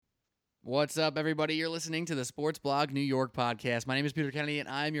What's up, everybody? You're listening to the Sports Blog New York podcast. My name is Peter Kennedy, and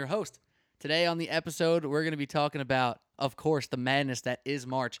I'm your host. Today on the episode, we're going to be talking about, of course, the madness that is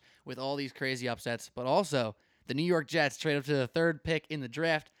March with all these crazy upsets, but also the New York Jets trade up to the third pick in the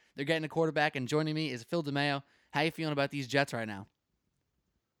draft. They're getting a quarterback, and joining me is Phil DeMeo. How you feeling about these Jets right now?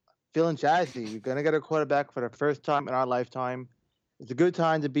 Feeling jazzy. We're gonna get a quarterback for the first time in our lifetime. It's a good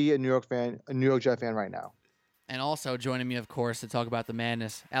time to be a New York fan, a New York Jet fan right now. And also joining me, of course, to talk about the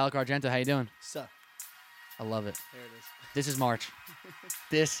madness, Alec Argento. How you doing? So, I love it. there it is. This is March.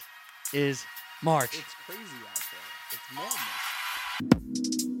 This is March. It's crazy out there. It's madness.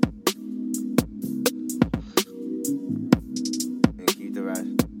 And keep the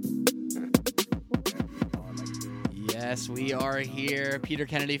rest. Yes, we are here. Peter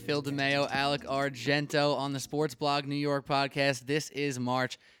Kennedy, Phil DeMeo, Alec Argento on the Sports Blog New York podcast. This is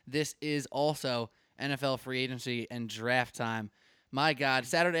March. This is also NFL free agency and draft time. My God,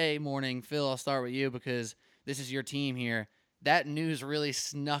 Saturday morning, Phil, I'll start with you because this is your team here. That news really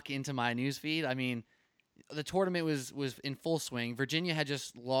snuck into my news feed. I mean, the tournament was in full swing. Virginia had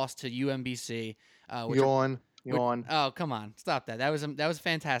just lost to UMBC. Yawn. Oh, come on. Stop that. That was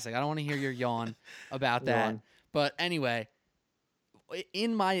fantastic. I don't want to hear your yawn about that. Yawn. But anyway,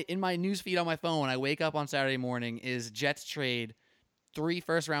 in my news feed on my phone, when I wake up on Saturday morning, is Jets trade 3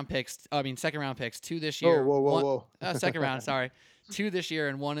 second-round picks, 2 this year. Whoa. Second round, sorry. 2 this year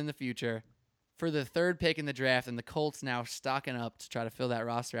and 1 in the future for the third pick in the draft, and the Colts now stocking up to try to fill that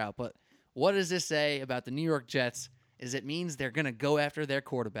roster out. But what does this say about the New York Jets? Is it means they're going to go after their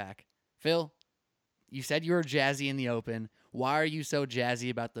quarterback. Phil, you said you were jazzy in the open. Why are you so jazzy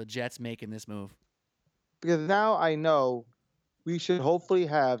about the Jets making this move? Because now I know we should hopefully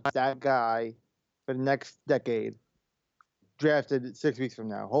have that guy for the next decade drafted 6 weeks from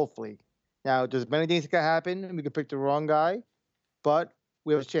now. Hopefully. Now, there's many things that can happen. We could pick the wrong guy, but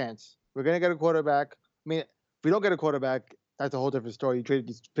we have a chance. We're going to get a quarterback. I mean, if we don't get a quarterback, that's a whole different story. You traded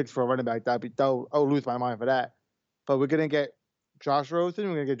these picks for a running back. I'll lose my mind for that. But we're going to get Josh Rosen.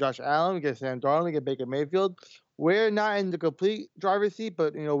 We're going to get Josh Allen. We get Sam Darnold. We get Baker Mayfield. We're not in the complete driver's seat,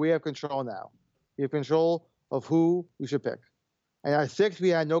 but, we have control now. We have control of who we should pick. And at 6, we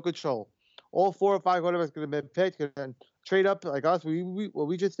had no control. All 4 or 5 quarterbacks could have been picked. Could have trade up like us. What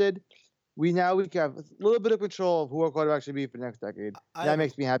we just did. We can have a little bit of control of who our quarterback should be for the next decade. That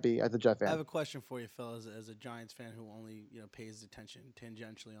makes me happy as a Jet fan. I have a question for you, Phil, as a Giants fan who only pays attention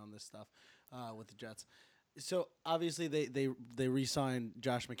tangentially on this stuff with the Jets. So obviously they re-signed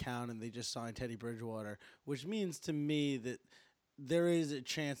Josh McCown and they just signed Teddy Bridgewater, which means to me that there is a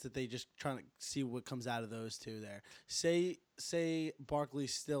chance that they just trying to see what comes out of those two there. Say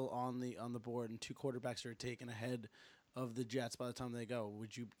Barkley's still on the board and 2 quarterbacks are taken ahead of the Jets by the time they go.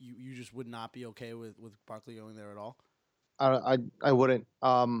 Would you just would not be okay with Barkley going there at all? I wouldn't.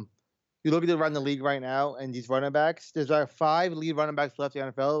 You look at around the league right now, and these running backs. There's like 5 lead running backs left in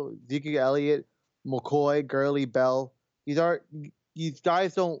the NFL: Zeke Elliott, McCoy, Gurley, Bell. These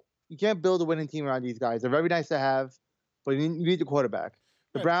guys don't. You can't build a winning team around these guys. They're very nice to have, but you need the quarterback.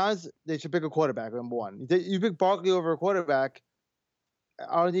 The Browns, they should pick a quarterback. Number one, you pick Barkley over a quarterback.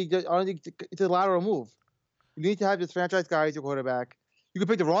 I don't think it's a lateral move. You need to have this franchise guy as your quarterback. You could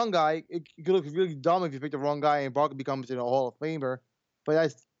pick the wrong guy. It could look really dumb if you pick the wrong guy and Barkley becomes a Hall of Famer.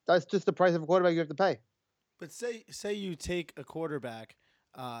 But that's just the price of a quarterback you have to pay. But say you take a quarterback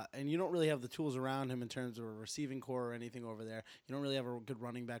and you don't really have the tools around him in terms of a receiving core or anything over there. You don't really have a good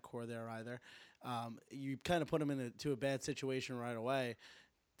running back core there either. You kind of put him into a bad situation right away.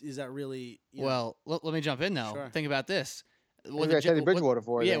 Is that really? Well, let me jump in though. Sure. Think about this. What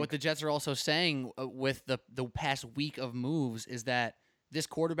the Jets are also saying with the past week of moves is that this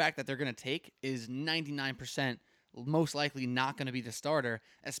quarterback that they're going to take is 99% most likely not going to be the starter,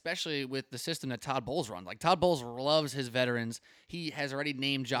 especially with the system that Todd Bowles runs. Like, Todd Bowles loves his veterans. He has already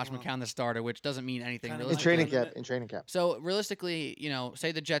named Josh McCown the starter, which doesn't mean anything really. In training camp. So realistically,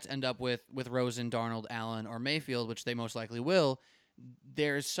 say the Jets end up with Rosen, Darnold, Allen, or Mayfield, which they most likely will,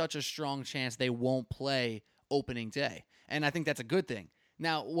 there's such a strong chance they won't play opening day. And I think that's a good thing.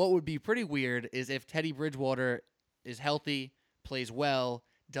 Now, what would be pretty weird is if Teddy Bridgewater is healthy, plays well,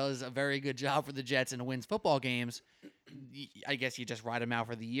 does a very good job for the Jets and wins football games. I guess you just ride him out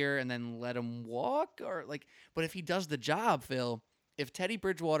for the year and then let him walk, but if he does the job, Phil, if Teddy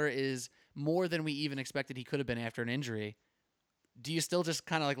Bridgewater is more than we even expected he could have been after an injury, do you still just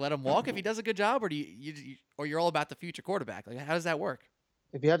kind of let him walk if he does a good job, or or you're all about the future quarterback? How does that work?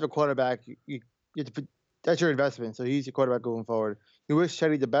 If you have a quarterback, you that's your investment. So he's your quarterback going forward. You wish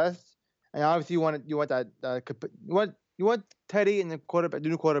Teddy the best, and obviously you want Teddy and the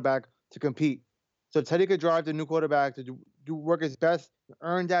new quarterback to compete. So Teddy could drive the new quarterback to do work his best to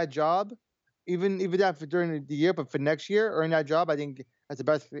earn that job, even that for during the year, but for next year, earn that job. I think that's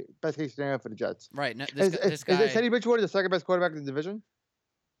the best case scenario for the Jets. Right. No, Is Teddy Bridgewater the second best quarterback in the division?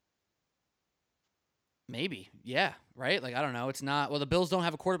 maybe. Yeah. Right. Like I don't know. It's not. Well, the Bills don't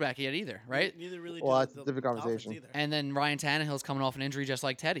have a quarterback yet either. Right. Neither really. Well, do that's a different conversation. Either. And then Ryan Tannehill's coming off an injury just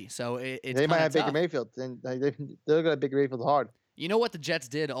like Teddy, so it's They might kind have of Baker tough. Mayfield, and they're gonna Baker Mayfield hard. You know what the Jets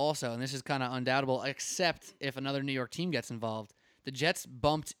did also, and this is kind of undoubtable, except if another New York team gets involved. The Jets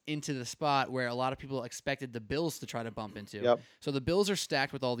bumped into the spot where a lot of people expected the Bills to try to bump into. Yep. So the Bills are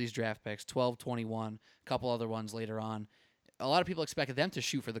stacked with all these draft picks, 12, 21, a couple other ones later on. A lot of people expected them to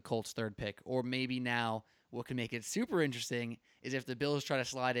shoot for the Colts' third pick, or maybe now what can make it super interesting is if the Bills try to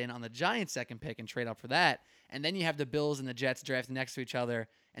slide in on the Giants' second pick and trade up for that, and then you have the Bills and the Jets drafting next to each other,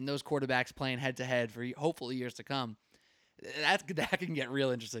 and those quarterbacks playing head-to-head for hopefully years to come. That can get real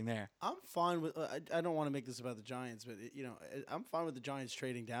interesting there. I'm fine with. I don't want to make this about the Giants, but I'm fine with the Giants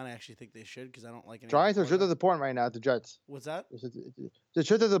trading down. I actually think they should because I don't like any. Giants are just as important right now as the Jets. What's that? The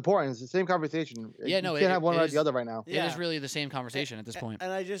Jets are important. It's the same conversation. Yeah, no, you can't have one without the other right now. It is really the same conversation at this point.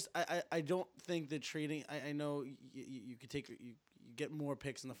 And I don't think that trading. I know you could take you get more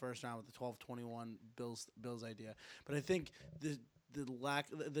picks in the first round with the 12-21 Bills idea, but I think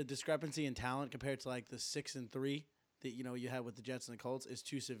the discrepancy in talent compared to like the 6-3. That you had with the Jets and the Colts is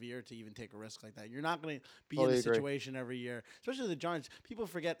too severe to even take a risk like that. You're not going to be in a situation every year, especially the Giants. People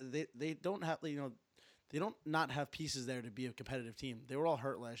forget they don't have they don't not have pieces there to be a competitive team. They were all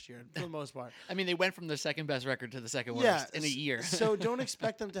hurt last year for the most part. I mean, they went from the second best record to the second worst in a year. So don't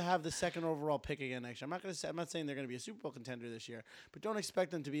expect them to have the second overall pick again next year. I'm not saying they're going to be a Super Bowl contender this year, but don't expect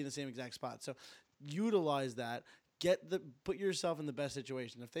them to be in the same exact spot. So utilize that. Put yourself in the best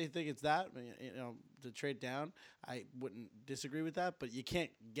situation. If they think it's that, to trade down, I wouldn't disagree with that. But you can't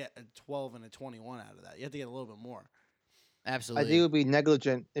get a 12 and a 21 out of that. You have to get a little bit more. Absolutely. I think it would be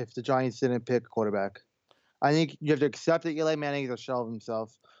negligent if the Giants didn't pick a quarterback. I think you have to accept that Eli Manning is a shell of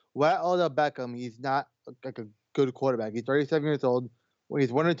himself. Without Odell Beckham, he's not like a good quarterback. He's 37 years old.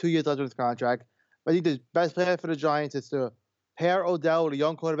 He's 1 or 2 years left on his contract. I think the best plan for the Giants is to pair Odell with a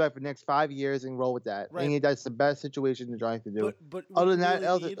young quarterback for the next 5 years and roll with that. Right. I think that's the best situation the Giants can do. But other than that,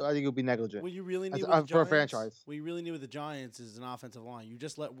 I think it would be negligent. What you really need for a franchise. What you really need with the Giants is an offensive line. You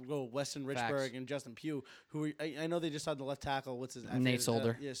just let go Weston Richburg and Justin Pugh, who I know they just had the left tackle. What's his name? Nate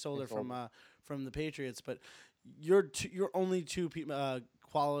Solder. Solder from the Patriots. But your only two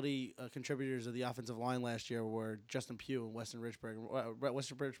quality contributors of the offensive line last year were Justin Pugh and Weston Richburg.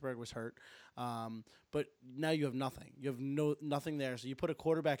 Weston Richburg was hurt, but now you have nothing. You have nothing there. So you put a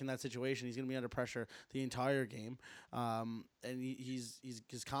quarterback in that situation, he's going to be under pressure the entire game, and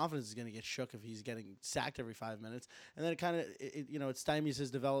his confidence is going to get shook if he's getting sacked every 5 minutes, and then it stymies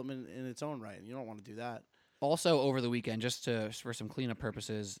his development in its own right. And you don't want to do that. Also, over the weekend, for some cleanup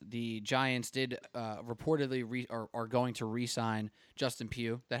purposes, the Giants did reportedly are going to re-sign Justin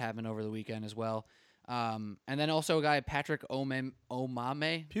Pugh. That happened over the weekend as well. And then also a guy, Patrick Omame.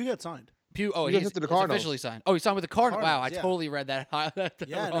 Pugh got signed. Pugh, he's officially signed. Oh, he signed with the Cardinals. Wow, I totally read that. He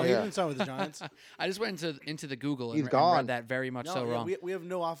didn't sign with the Giants. I just went into the Google and read that very much wrong. We have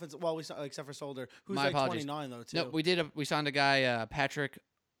no offense. Well, except for Solder, who's My apologies. 29 though too. No, we signed a guy, Patrick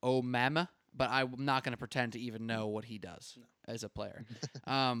Omama. But I'm not going to pretend to even know what he does as a player.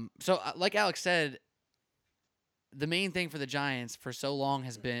 So, like Alex said, the main thing for the Giants for so long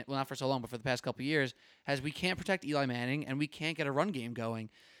has been, well, not for so long, but for the past couple of years, has we can't protect Eli Manning and we can't get a run game going.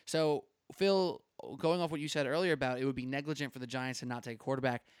 So, Phil, going off what you said earlier about it would be negligent for the Giants to not take a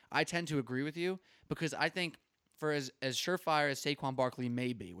quarterback, I tend to agree with you because I think for as surefire as Saquon Barkley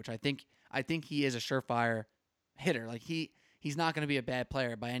may be, which I think he is a surefire hitter. Like he's not going to be a bad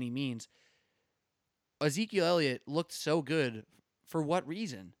player by any means. Ezekiel Elliott looked so good. For what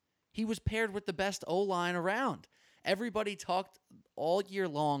reason? He was paired with the best O-line around. Everybody talked all year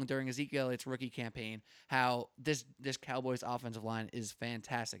long during Ezekiel Elliott's rookie campaign how this Cowboys offensive line is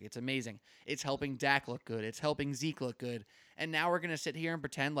fantastic. It's amazing. It's helping Dak look good. It's helping Zeke look good. And now we're going to sit here and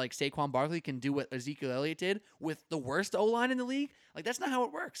pretend like Saquon Barkley can do what Ezekiel Elliott did with the worst O-line in the league? Like, that's not how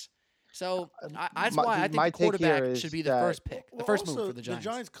it works. So that's why I think the quarterback should be the first pick, the first move for the Giants. The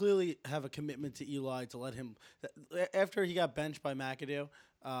Giants clearly have a commitment to Eli to let him – after he got benched by McAdoo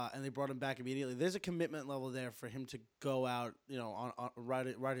and they brought him back immediately, there's a commitment level there for him to go out,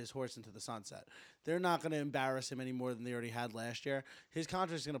 ride his horse into the sunset. They're not going to embarrass him any more than they already had last year. His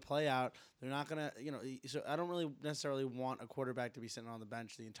contract is going to play out. They're not going to so I don't really necessarily want a quarterback to be sitting on the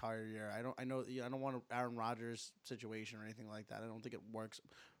bench the entire year. I don't want an Aaron Rodgers situation or anything like that. I don't think it works.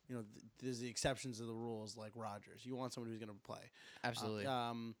 There's the exceptions to the rules like Rodgers. You want somebody who's going to play. Absolutely.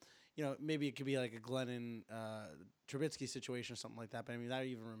 maybe it could be like a Glennon Trubisky situation or something like that. But I mean, that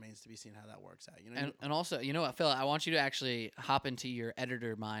even remains to be seen how that works out. And also, you know what, Phil, I want you to actually hop into your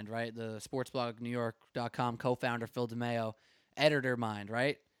editor mind, right? The sportsblog.newyork.com co-founder Phil DeMeo, editor mind,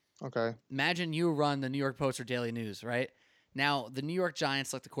 right? Okay. Imagine you run the New York Post or Daily News, right? Now, the New York Giants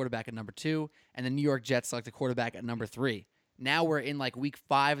select the quarterback at number 2, and the New York Jets select the quarterback at number 3. Now we're in like week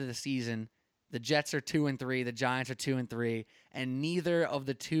 5 of the season. The Jets are 2-3, the Giants are 2-3, and neither of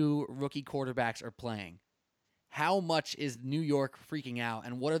the 2 rookie quarterbacks are playing. How much is New York freaking out,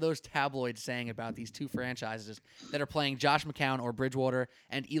 and what are those tabloids saying about these 2 franchises that are playing Josh McCown or Bridgewater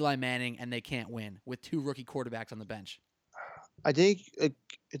and Eli Manning, and they can't win with 2 rookie quarterbacks on the bench? I think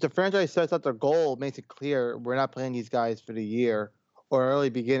if the franchise sets out their goal, makes it clear we're not playing these guys for the year or early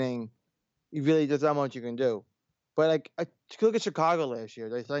beginning, you really there's not much you can do. But like, look at Chicago last year.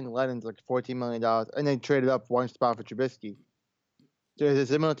 They signed Lennon's like $14 million, and they traded up 1 spot for Trubisky. So is it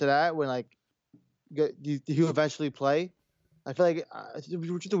similar to that when like do you eventually play? I feel like it's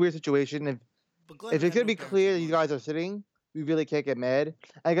just a weird situation. If it's gonna be clear that you guys are sitting, we really can't get mad.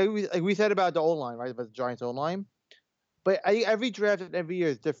 Like we said about the O-line, right? About the Giants O-line. But every draft and every year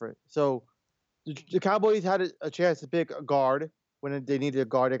is different. So the Cowboys had a chance to pick a guard when they needed a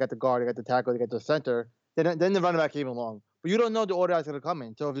guard. They got the guard, they got the tackle, they got the center. Then the running back came along. But you don't know the order that's going to come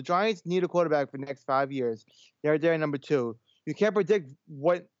in. So if the Giants need a quarterback for the next 5 years, they're there at number 2. You can't predict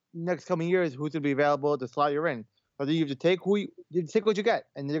what next coming years who's going to be available to slot you're in. So you have to take what you get,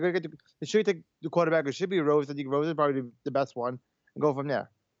 and they're going to get. They should take the quarterback. It should be Rose. I think Rose is probably the best one, and go from there.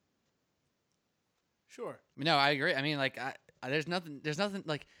 Sure. No, I agree. I mean, like, there's nothing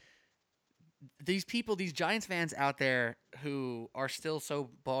like these people, these Giants fans out there who are still so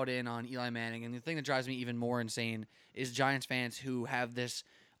bought in on Eli Manning. And the thing that drives me even more insane is Giants fans who have this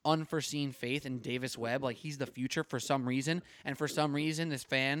unforeseen faith in Davis Webb. Like, he's the future for some reason. And for some reason, this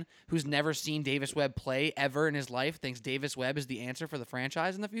fan who's never seen Davis Webb play ever in his life thinks Davis Webb is the answer for the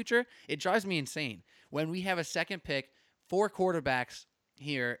franchise in the future. It drives me insane. When we have a second pick, 4 quarterbacks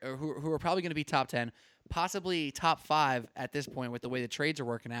here who are probably going to be top 10, possibly top 5 at this point with the way the trades are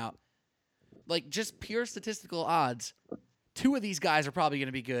working out. Like, just pure statistical odds, 2 of these guys are probably going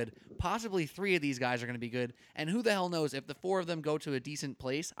to be good. Possibly 3 of these guys are going to be good. And who the hell knows, if the 4 of them go to a decent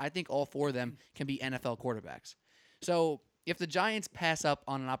place, I think all 4 of them can be NFL quarterbacks. So if the Giants pass up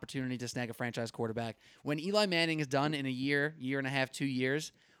on an opportunity to snag a franchise quarterback, when Eli Manning is done in a year and a half, 2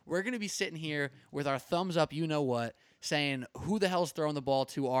 years, we're going to be sitting here with our thumbs up, you know what, saying who the hell's throwing the ball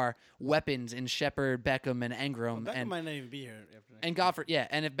to our weapons in Shepard, Beckham, and Engram. Beckham and might not even be here after next and Gofford, yeah,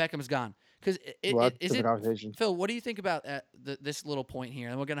 and if Beckham's gone. Because Phil, what do you think about this little point here?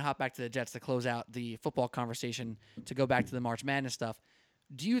 And we're going to hop back to the Jets to close out the football conversation to go back to the March Madness stuff.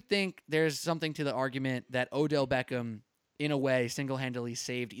 Do you think there's something to the argument that Odell Beckham, in a way, single-handedly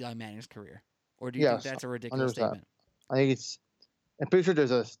saved Eli Manning's career? Or do you think that's a ridiculous 100%. statement? I think I'm pretty sure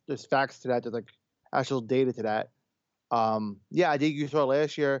there's facts to that. There's like actual data to that. I think you saw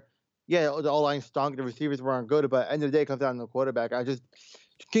last year. Yeah, the O-line stunk. The receivers weren't good, but at the end of the day, it comes down to the quarterback.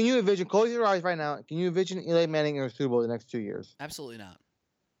 Can you envision? Close your eyes right now. Can you envision Eli Manning in a Super Bowl the next 2 years? Absolutely not.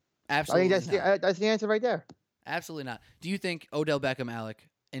 Absolutely I think that's the answer right there. Absolutely not. Do you think Odell Beckham, Alec,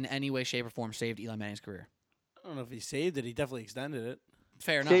 in any way, shape, or form, saved Eli Manning's career? I don't know if he saved it. He definitely extended it.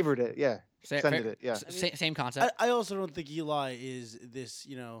 Fair enough. Favored it, yeah. Extended it, yeah. Same concept. I also don't think Eli is this,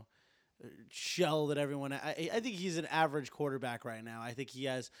 shell that everyone. I think he's an average quarterback right now. I think he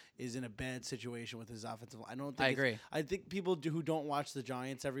is in a bad situation with his offensive line. I agree. I think people who don't watch the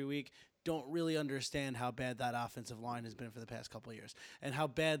Giants every week don't really understand how bad that offensive line has been for the past couple of years and how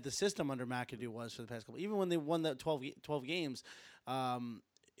bad the system under McAdoo was for the past couple. Even when they won that 12 games,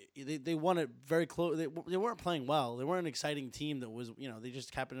 they won it very close. They weren't playing well. They weren't an exciting team that was, they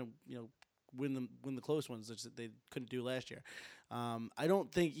just happened to, win the close ones, which they couldn't do last year. I don't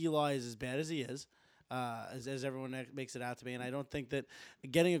think Eli is as bad as he is, as everyone makes it out to be. And I don't think that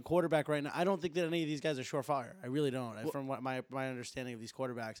getting a quarterback right now, I don't think that any of these guys are surefire. I really don't. From what my understanding of these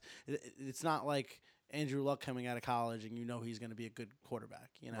quarterbacks, it's not like Andrew Luck coming out of college and he's going to be a good quarterback.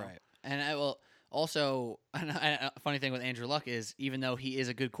 Right. And I will also, a funny thing with Andrew Luck is, even though he is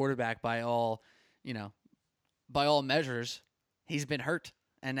a good quarterback by all measures, he's been hurt.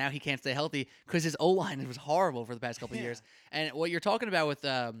 And now he can't stay healthy because his O-line was horrible for the past couple of years. And what you're talking about with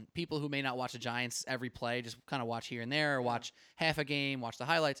people who may not watch the Giants every play, just kind of watch here and there, or watch half a game, watch the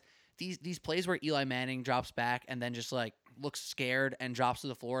highlights. These plays where Eli Manning drops back and then just like looks scared and drops to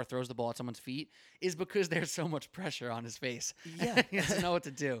the floor, throws the ball at someone's feet, is because there's so much pressure on his face. Yeah, he doesn't know what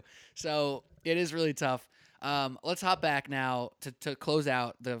to do. So it is really tough. Let's hop back now to close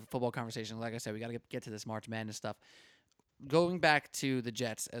out the football conversation. Like I said, we got to get to this March Madness stuff. going back to the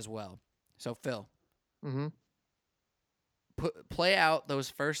Jets as well. So Phil, Mm-hmm. play out those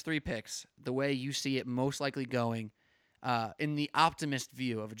first 3 picks the way you see it most likely going, in the optimist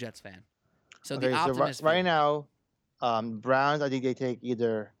view of a Jets fan. So the Okay, so optimist right view. now, Browns, I think they take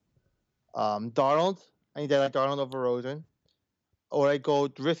either Darnold. I think they like Darnold over Rosen, or I go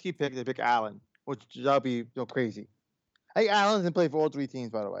risky pick. They pick Allen, which that would be crazy. I think Allen's gonna play for all 3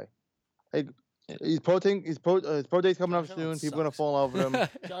 teams, by the way. Like, his pro day's coming up Josh Allen soon. People are gonna sucks. fall in love with him.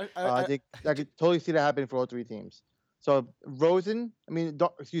 Josh, I think I could totally see that happening for all 3 teams. So Rosen,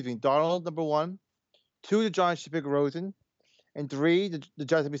 Darnold number 1, 2 the Giants should pick Rosen, and 3 the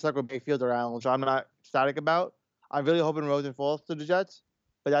Jets will be stuck with Mayfield or Allen, which I'm not ecstatic about. I'm really hoping Rosen falls to the Jets,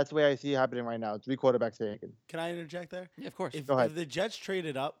 but that's the way I see it happening right now. 3 quarterbacks taken. Can I interject there? Yeah, of course. Go ahead. If the Jets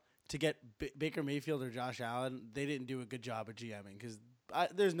traded up to get Baker Mayfield or Josh Allen, they didn't do a good job of GMing because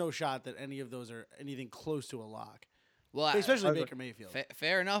there's no shot that any of those are anything close to a lock, Well, especially Baker Mayfield.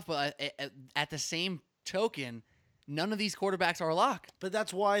 fair enough, but at the same token, none of these quarterbacks are a lock. But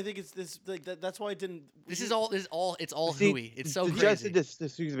that's why I think it's this. Like, that's why it didn't. It's all See, hooey. It's so the crazy. Jets did this.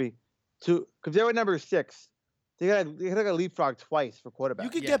 Excuse me, because they were number 6. They got a leapfrog twice for quarterback. You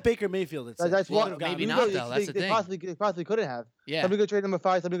could Yeah. get Baker Mayfield at 6. That's You what. could've gotten maybe him. not, though. That's the they thing. possibly couldn't have. Yeah. Somebody could trade number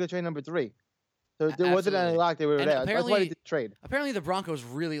 5. Somebody could trade number 3. So there wasn't any Absolutely. lock. They were And there. That's why apparently- they did trade. Apparently, the Broncos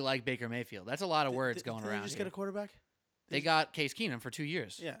really like Baker Mayfield. That's a lot of words going Did around. They just here. get a quarterback. They got Case Keenum for 2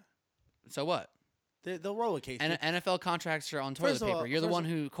 years. Yeah, So what? they'll roll with Case. And NFL contracts are on toilet First of all- paper. You're the first one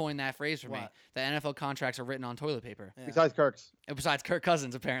of- who coined that phrase for me. What? The NFL contracts are written on toilet paper. Yeah. Besides Kirk's. And besides Kirk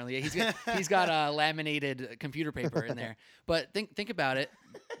Cousins, apparently he's got laminated computer paper in there. But think about it.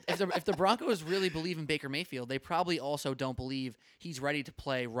 If the Broncos really believe in Baker Mayfield, they probably also don't believe he's ready to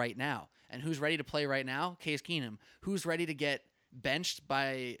play right now. And who's ready to play right now? Case Keenum. Who's ready to get benched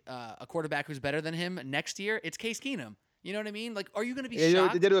by a quarterback who's better than him next year? It's Case Keenum. You know what I mean? Like, are you going to be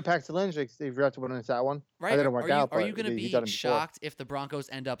shocked? They did it with Paxton Lynch. They forgot to win that one. Right? That didn't work out. Are but you going to he's be done it before. shocked if the Broncos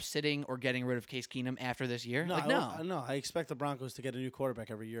end up sitting or getting rid of Case Keenum after this year? No, Like, no. I expect the Broncos to get a new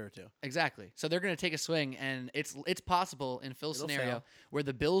quarterback every year or 2. Exactly. So they're going to take a swing, and it's possible in Phil's It'll scenario fail. where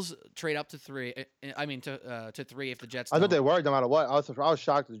the Bills trade up to 3. I mean to 3 if the Jets. I thought don't. they were no matter what. I was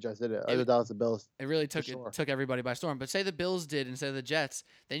shocked that the Jets did it. I thought that was the Bills. It really took sure. took everybody by storm. But say the Bills did instead of the Jets,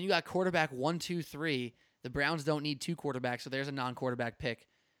 then you got quarterback 1, 2, 3. The Browns don't need 2 quarterbacks, so there's a non-quarterback pick.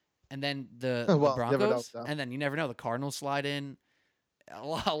 And then the Well, never know, Broncos, though. and then you never know. The Cardinals slide in. A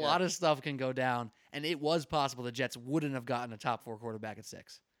lot of stuff can go down, and it was possible the Jets wouldn't have gotten a top 4 quarterback at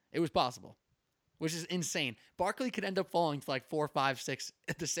 6. It was possible, which is insane. Barkley could end up falling to like 4, 5, 6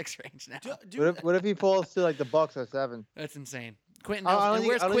 at the 6 range now. What if he falls to like the Bucks at 7? That's insane. Quentin I Nelson. don't And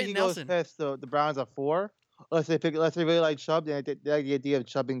think, where's I don't think Quentin he goes Nelson? past the Browns at 4. Unless they really like Chubb. They like the idea of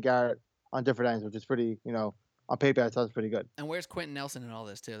Chubb and Garrett on different ends, which is pretty. On paper that sounds pretty good. And where's Quentin Nelson in all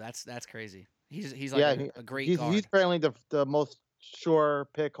this too? That's crazy. He's Yeah, like a great He's guard. apparently the most sure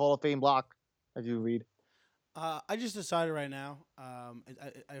pick Hall of Fame block, as you read. I just decided right now.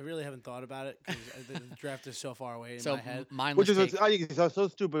 I really haven't thought about it because the draft is so far away in So my head. mindless Which is take. I think it's so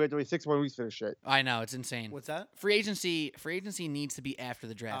stupid. We have to wait 6 more weeks for this shit. I know it's insane. What's that? Free agency needs to be after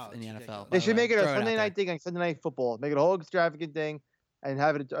the draft Oh, in the it's NFL. ridiculous. by They the should way. make it a Throw out Sunday there. night thing, like Sunday Night Football. Make it a whole extravagant thing, and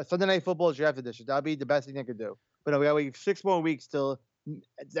have it a Sunday Night Football draft edition. That'd be the best thing they could do. But no, we got to wait 6 more weeks till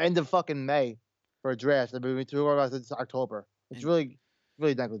the end of fucking May for a draft. I've been talking about since October. It's really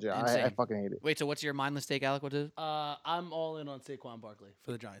negligent. I Insane. fucking hate it. Wait, so what's your mindless take, Alec? What is it? I'm all in on Saquon Barkley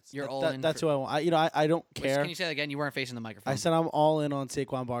for the Giants. You're all in That's for- who I want. I don't Wait, care. can you say that again? You weren't facing the microphone. I said I'm all in on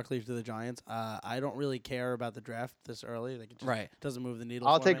Saquon Barkley to the Giants. I don't really care about the draft this early. Like it just Right. doesn't move the needle.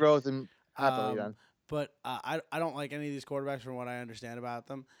 I'll for take me. Rosen happily Um, then. But I don't like any of these quarterbacks from what I understand about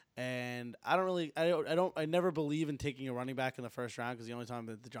them, and I never believe in taking a running back in the first round because the only time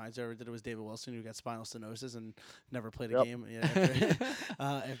that the Giants ever did it was David Wilson, who got spinal stenosis and never played a Yep. game after,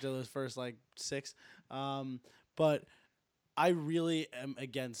 after those first like 6. But I really am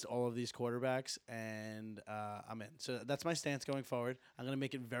against all of these quarterbacks, and I'm in. So that's my stance going forward. I'm going to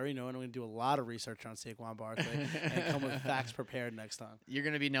make it very known. I'm going to do a lot of research on Saquon Barkley and come with facts prepared next time. You're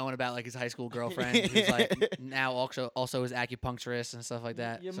gonna be knowing about like his high school girlfriend, who's like now also his acupuncturist and stuff like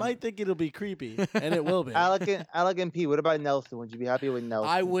that. You So might think it'll be creepy, and it will be. Alec and P. What about Nelson? Would you be happy with Nelson?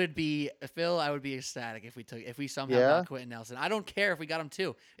 I would be Phil. I would be ecstatic if we somehow Yeah? got Quentin Nelson. I don't care if we got him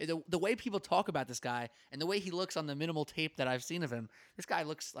too. The way people talk about this guy and the way he looks on the minimal tape that I've seen of him, this guy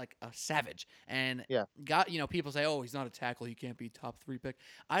looks like a savage. And Yeah. people say, oh, he's not a tackle. He can't be top 3 pick.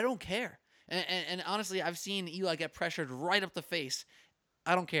 I don't care. And honestly, I've seen Eli get pressured right up the face.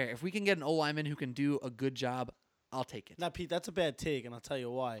 I don't care if we can get an O lineman who can do a good job. I'll take it. Now, Pete, that's a bad take, and I'll tell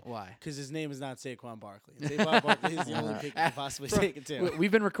you why. Why? Because his name is not Saquon Barkley. And Saquon Barkley is the only pick you can possibly take it to.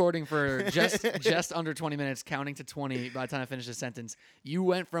 We've been recording for just under 20 minutes, counting to 20 by the time I finish the sentence. You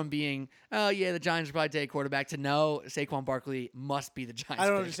went from being, oh, yeah, the Giants should probably take quarterback to no, Saquon Barkley must be the Giants I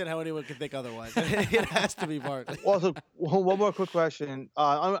don't pick. understand how anyone can think otherwise. It has to be Barkley. Also, one more quick question.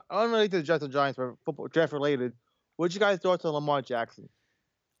 Unrelated to the Jets and Giants, but football draft related. What's you guys' thoughts on Lamar Jackson?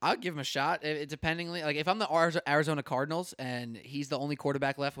 I'll give him a shot. Dependingly, like if I'm the Arizona Cardinals and he's the only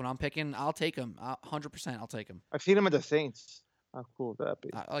quarterback left when I'm picking, I'll take him. 100%, I'll take him. I've seen him at the Saints. How cool would that be?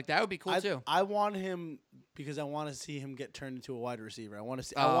 Like that would be cool too. I want him because I want to see him get turned into a wide receiver. I want to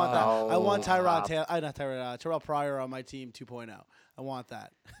see. I want that. I want Terrell Pryor on my team 2.0. I want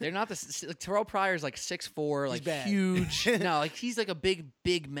that. They're not Terrell Pryor's like 6'4", like bad. huge. No, like he's like a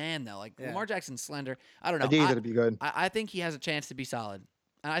big man though. Like Lamar Jackson's slender. I don't know. I think he's gonna be good. I think he has a chance to be solid.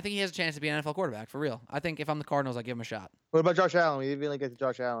 And I think he has a chance to be an NFL quarterback for real. I think if I'm the Cardinals, I give him a shot. What about Josh Allen? We didn't really get to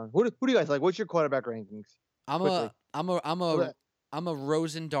Josh Allen. Who do you guys like? What's your quarterback rankings? I'm a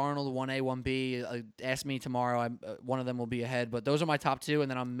Rosen Darnold 1A 1B. Ask me tomorrow. One of them will be ahead, but those are my top two, and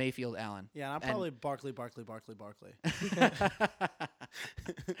then I'm Mayfield Allen. Yeah, and I'm probably Barkley. What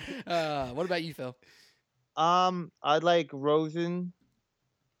about you, Phil? I'd like Rosen,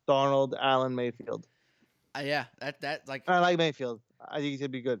 Darnold, Allen, Mayfield. Yeah, that like. I like Mayfield. I think he's gonna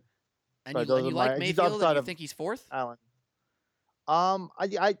be good. And you like Mayfield, and you think he's fourth? Allen.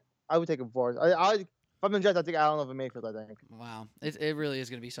 I would take him fourth. If I'm the Jets, I think Allen over Mayfield. I think. Wow, it really is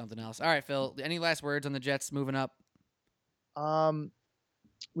gonna be something else. All right, Phil. Any last words on the Jets moving up?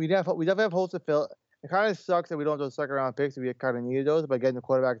 We definitely have holes to fill. It kind of sucks that we don't have those second round picks. We kind of needed those, but getting the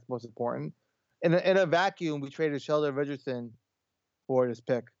quarterback is most important. In a vacuum, we traded Sheldon Richardson for this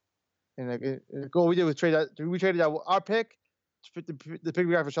pick. And what we did was we traded our pick, the pick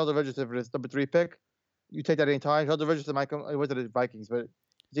we got for Sheldon Richardson for this number 3 pick. You take that any time. Sheldon Richardson might come. It wasn't the Vikings, but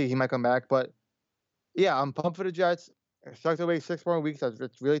he might come back. But yeah, I'm pumped for the Jets. It sucks to wait 6 more weeks.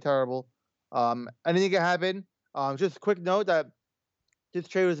 It's really terrible. Anything can happen. Just a quick note that this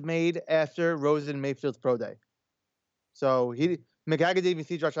trade was made after Rosen and Mayfield's pro day. So McGaggy didn't even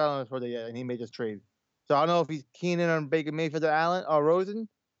see Josh Allen on his pro day yet, and he made this trade. So I don't know if he's keen in on Baker Mayfield or Allen or Rosen.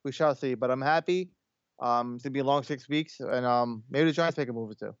 We shall see. But I'm happy. It's gonna be a long 6 weeks, and maybe the Giants make a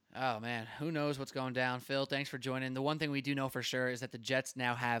move or two. Oh man, who knows what's going down? Phil, thanks for joining. The one thing we do know for sure is that the Jets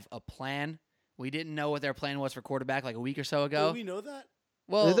now have a plan. We didn't know what their plan was for quarterback like a week or so ago. Did we know that?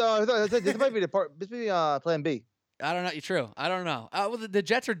 Well, this might be plan B. I don't know. True. I don't know. Well, the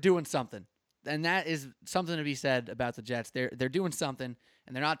Jets are doing something, and that is something to be said about the Jets. They're doing something,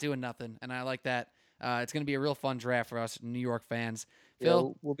 and they're not doing nothing, and I like that. It's going to be a real fun draft for us New York fans.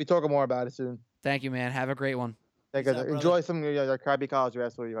 Phil, we'll be talking more about it soon. Thank you, man. Have a great one. Thank you. Enjoy some of your crappy college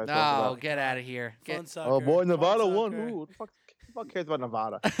basketball you guys talked about. Oh, get out of here. Oh, boy, Nevada won. Who the fuck cares about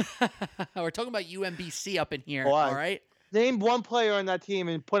Nevada? We're talking about UMBC up in here, Why? all right? Name one player on that team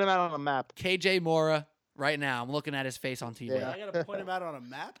and put him out on a map. KJ Mora, right now. I'm looking at his face on TV. Yeah. I got to point him out on a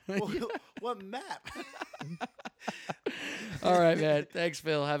map? What map? All right, man. Thanks,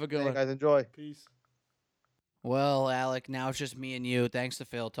 Phil. Have a good one. Guys, enjoy. Peace. Well, Alec, now it's just me and you. Thanks to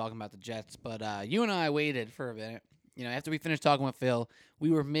Phil talking about the Jets. But you and I waited for a minute. You know, after we finished talking with Phil, we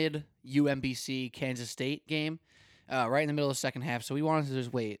were mid-UMBC Kansas State game, right in the middle of the second half. So we wanted to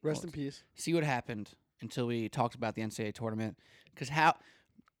just wait. Rest in peace. See what happened until we talked about the NCAA tournament. Because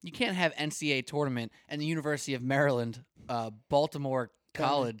you can't have NCAA tournament and the University of Maryland, Baltimore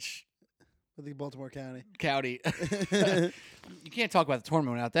College. I think Baltimore County. You can't talk about the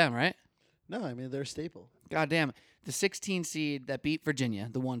tournament without them, right? No, I mean, they're a staple. God damn. The 16 seed that beat Virginia,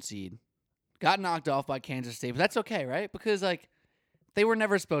 the 1 seed, got knocked off by Kansas State. But that's okay, right? Because, like, they were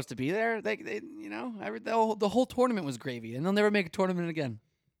never supposed to be there. They you know, the whole tournament was gravy, and they'll never make a tournament again.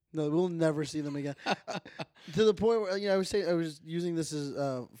 No, we'll never see them again. To the point where I was using this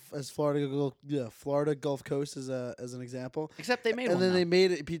as Florida Gulf Coast as an example. Except they made and one. And then though. they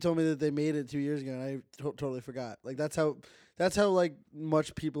made it. Pete told me that they made it 2 years ago, and I totally forgot. Like that's how like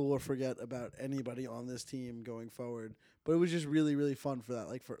much people will forget about anybody on this team going forward. But it was just really, really fun for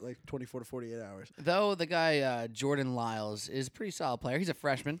that, for 24 to 48 hours. Though the guy Jordan Lyles is a pretty solid player. He's a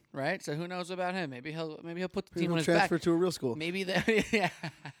freshman, right? So who knows about him? Maybe he'll put the team on his back. Transfer to a real school. Maybe yeah,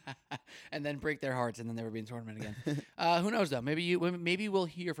 and then break their hearts and then never be in tournament again. Who knows though? Maybe we'll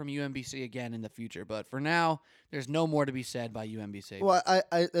hear from UMBC again in the future. But for now, there's no more to be said by UMBC. Well,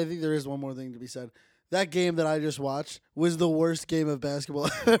 I think there is one more thing to be said. That game that I just watched was the worst game of basketball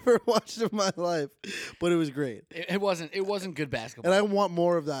I've ever watched in my life, but it was great. It wasn't good basketball. And I want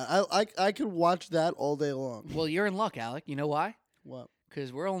more of that. I could watch that all day long. Well, you're in luck, Alec. You know why? What?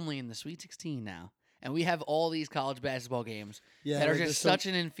 Because we're only in the Sweet 16 now. and we have all these college basketball games that are like, just such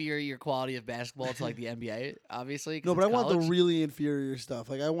an inferior quality of basketball to like the NBA, obviously. 'Cause No, but I it's want the college. really inferior stuff.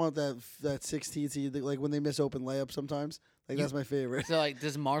 Like I want that 16 seed, like when they miss open layups sometimes. Like that's my favorite. So like,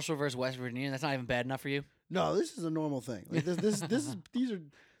 does Marshall versus West Virginia? That's not even bad enough for you. No, this is a normal thing. Like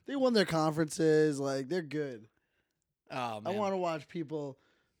they won their conferences. Like they're good. Oh man, I want to watch people.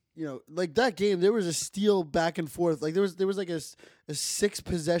 Like that game, there was a steal back and forth. Like there was like a 6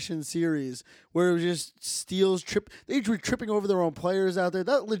 possession series where it was just steals. They were tripping over their own players out there.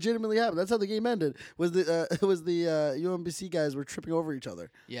 That legitimately happened. That's how the game ended. Was the UMBC guys were tripping over each other.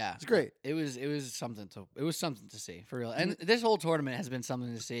 Yeah, it's great. It was something to see for real. And this whole tournament has been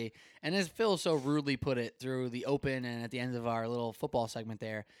something to see. And as Phil so rudely put it through the open and at the end of our little football segment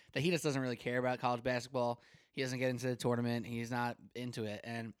there, that he just doesn't really care about college basketball. He doesn't get into the tournament. He's not into it.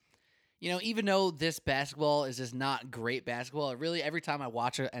 And even though this basketball is just not great basketball, really every time I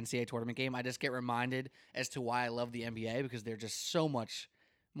watch an NCAA tournament game, I just get reminded as to why I love the NBA, because they're just so much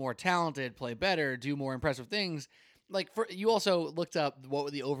more talented, play better, do more impressive things. Like you also looked up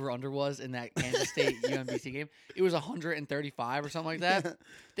what the over-under was in that Kansas State UMBC game. It was 135 or something like that.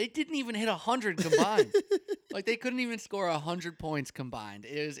 They didn't even hit 100 combined. Like they couldn't even score 100 points combined.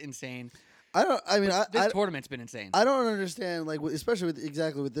 It was insane. This tournament's been insane. I don't understand, like especially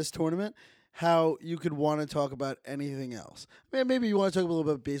with this tournament, how you could want to talk about anything else. I mean, maybe you want to talk a little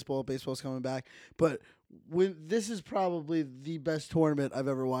bit about baseball. Baseball's coming back, but this is probably the best tournament I've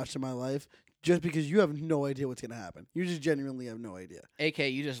ever watched in my life. Just because you have no idea what's going to happen, you just genuinely have no idea. AK,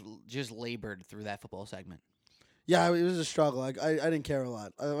 you just labored through that football segment. Yeah, it was a struggle. I didn't care a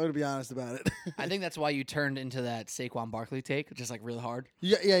lot. I'm going to be honest about it. I think that's why you turned into that Saquon Barkley take, just like really hard.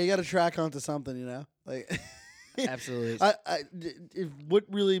 Yeah, you got to track onto something, like. Absolutely. What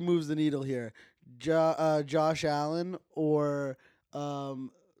really moves the needle here, Josh Allen or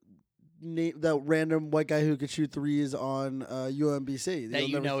that random white guy who could shoot threes on UMBC?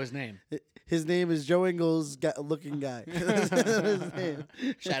 That know his name. His name is Joe Ingles, looking guy. His name.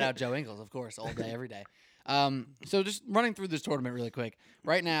 Shout out Joe Ingles, of course, all day, every day. So just running through this tournament really quick.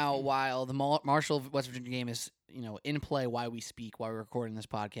 Right now, while the Marshall West Virginia game is in play while we speak, while we're recording this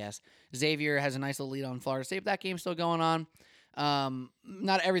podcast, Xavier has a nice little lead on Florida State. That game's still going on.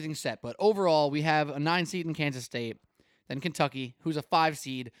 Not everything's set, but overall we have a 9 seed in Kansas State, then Kentucky, who's a 5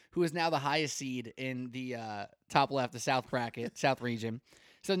 seed, who is now the highest seed in the top left, the South bracket, South region.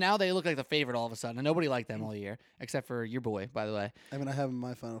 So now they look like the favorite all of a sudden, and nobody liked them all year, except for your boy, by the way. I have him in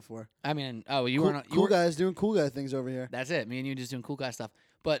my Final Four. You cool, were cool guys doing cool guy things over here. That's it. Me and you just doing cool guy stuff.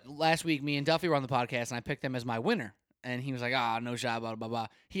 But last week, me and Duffy were on the podcast, and I picked them as my winner. And he was like, no shot, blah, blah, blah.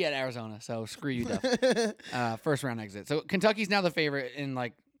 He had Arizona, so screw you, Duff. First round exit. So Kentucky's now the favorite in,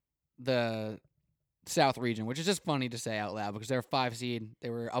 the South region, which is just funny to say out loud because they're a 5 seed.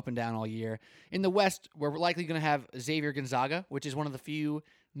 They were up and down all year. In the West, we're likely going to have Xavier Gonzaga, which is one of the few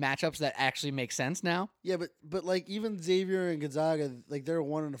matchups that actually make sense now. Yeah, but like even Xavier and Gonzaga, like they're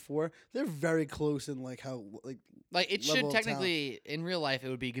 1 and 4. They're very close in how it should technically in real life it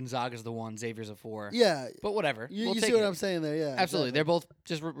would be Gonzaga's the 1, Xavier's a 4. Yeah, but whatever. You see what I'm saying there? Yeah, absolutely. Exactly. They're both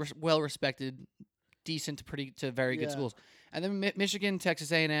just well respected, decent to very good schools. And then Michigan,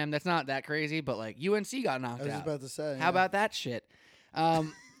 Texas A&M. That's not that crazy, but UNC got knocked out. I was just about to say. How about that shit?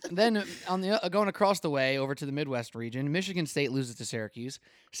 Then going across the way over to the Midwest region, Michigan State loses to Syracuse.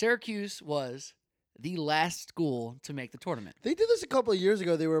 Syracuse was the last school to make the tournament. They did this a couple of years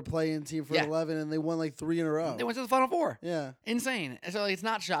ago. They were a play-in team for 11, and they won 3 in a row. They went to the Final Four. Yeah. Insane. So it's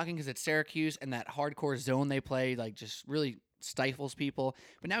not shocking because it's Syracuse, and that hardcore zone they play just really stifles people.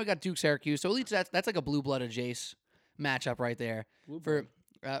 But now we got Duke-Syracuse, so at least that's like a blue-blooded Jace matchup right there.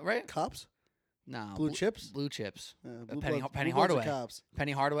 Right? Cops? No. Blue chips? Blue chips. Penny Hardaway. Cops.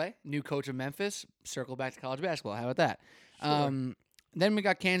 Penny Hardaway, new coach of Memphis, circle back to college basketball. How about that? Sure. Then we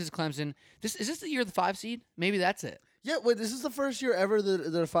got Kansas, Clemson. Is this the year of the 5 seed? Maybe that's it. Yeah, wait, this is the first year ever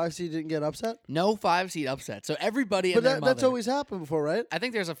that a 5 seed didn't get upset? No 5 seed upset. So everybody but that's always happened before, right? I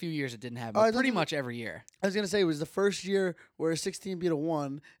think there's a few years it didn't happen. Pretty much every year. I was going to say it was the first year where a 16 beat a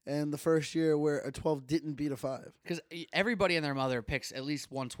 1 and the first year where a 12 didn't beat a 5. Because everybody and their mother picks at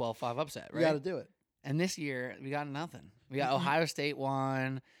least one 12-5 upset, right? You got to do it. And this year, we got nothing. We got Ohio State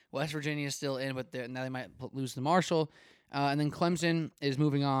won. West Virginia is still in, but now they might lose to Marshall. And then Clemson is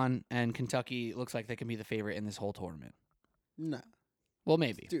moving on, and Kentucky looks like they can be the favorite in this whole tournament. No. Well,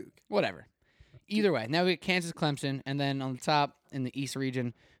 maybe. Duke. Whatever. Either way. Now we get Kansas, Clemson, and then on the top in the East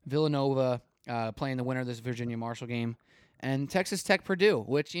region, Villanova playing the winner of this Virginia Marshall game, and Texas Tech, Purdue,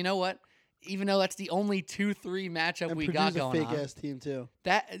 which, you know what? Even though that's the only 2-3 matchup and we Purdue's got going a fake-ass team, too.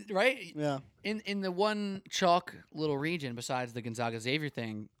 That right? Yeah. In the one chalk little region, besides the Gonzaga Xavier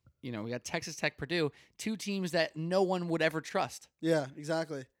thing, we got Texas Tech, Purdue, two teams that no one would ever trust. Yeah,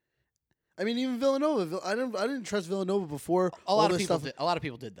 exactly. I mean, even Villanova. I didn't trust Villanova before. A lot of people did. A lot of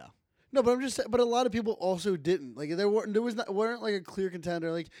people did though. No, but I'm just. But a lot of people also didn't. Like there weren't like a clear contender.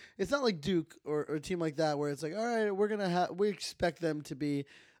 Like it's not like Duke or a team like that where it's like, all right, we expect them to be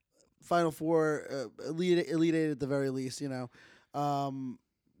Final Four, elite eight at the very least.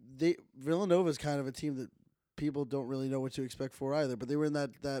 Villanova is kind of a team that people don't really know what to expect for either. But they were in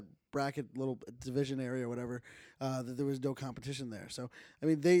that bracket little division area or whatever. That there was no competition there. So I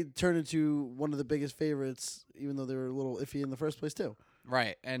mean, they turned into one of the biggest favorites, even though they were a little iffy in the first place too.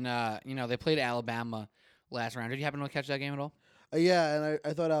 Right, and they played Alabama last round. Did you happen to catch that game at all? Yeah, and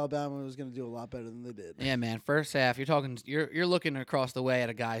I thought Alabama was going to do a lot better than they did. Yeah, man. First half, you're looking across the way at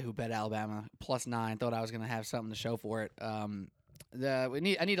a guy who bet Alabama +9. Thought I was going to have something to show for it. I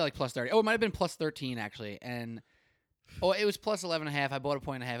need like +30. Oh, it might have been +13 actually, and it was +11.5. I bought a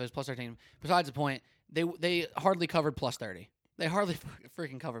 1.5. It was +13. Besides the point, they hardly covered +30. They hardly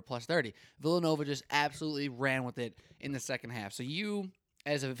freaking covered +30. Villanova just absolutely ran with it in the second half. So you,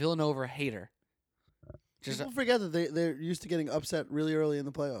 as a Villanova hater, people forget that they're used to getting upset really early in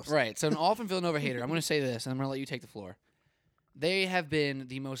the playoffs. Right. So an often Villanova hater, I'm going to say this, and I'm going to let you take the floor. They have been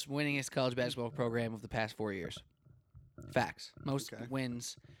the most winningest college basketball program of the past 4 years. Facts. Most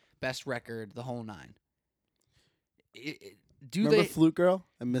wins, best record, the whole nine. Remember Flute Girl?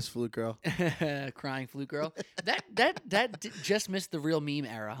 I miss Flute Girl. Crying Flute Girl. That just missed the real meme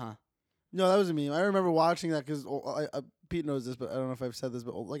era, huh? No, that was a meme. I remember watching that because Pete knows this, but I don't know if I've said this,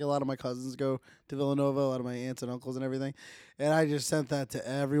 but like a lot of my cousins go to Villanova, a lot of my aunts and uncles and everything, and I just sent that to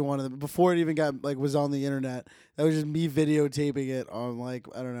every one of them before it even was on the internet. That was just me videotaping it on I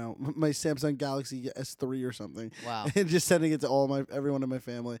don't know, my Samsung Galaxy S3 or something. Wow! And just sending it to everyone in my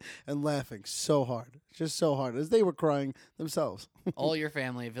family and laughing so hard, just so hard as they were crying themselves. All your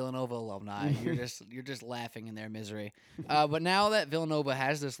family, Villanova alumni, you're just laughing in their misery. But now that Villanova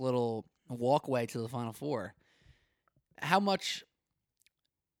has this little walkway to the Final Four, how much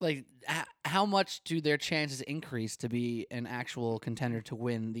do their chances increase to be an actual contender to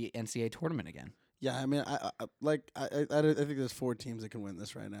win the NCAA tournament again? Yeah, I mean, I think there's 4 teams that can win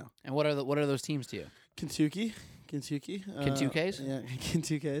this right now. And what are those teams to you? Kentucky. Kentucky's? Yeah,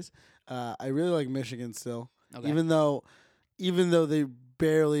 Kentucky's. I really like Michigan still, okay. even though they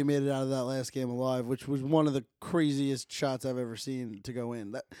barely made it out of that last game alive, which was one of the craziest shots I've ever seen to go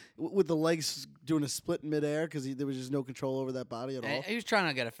in. That with the legs doing a split in midair because there was just no control over that body at all. He was trying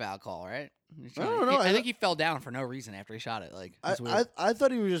to get a foul call, right? I don't know. I think he fell down for no reason after he shot it. I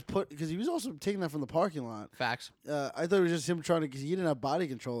thought he was just because he was also taking that from the parking lot. Facts. I thought it was just him trying to because he didn't have body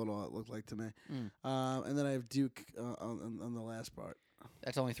control at all. It looked like to me. And then I have Duke on the last part.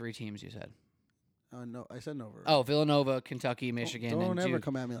 That's only 3 teams you said. No, I said no. Oh, Villanova, Kentucky, Michigan, don't and ever Duke.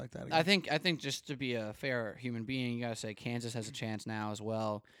 come at me like that again. I think just to be a fair human being, you gotta say Kansas has a chance now as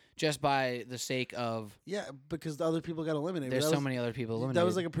well, just by the sake of because the other people got eliminated. There's so many other people eliminated. That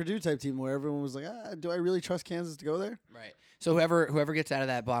was like a Purdue type team where everyone was like, do I really trust Kansas to go there? Right. So whoever gets out of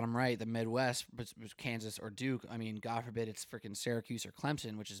that bottom right, the Midwest, Kansas or Duke. I mean, God forbid it's freaking Syracuse or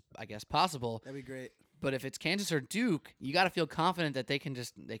Clemson, which is I guess possible. That'd be great. But if it's Kansas or Duke, you got to feel confident that they can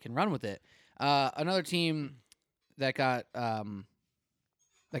run with it. Another team that got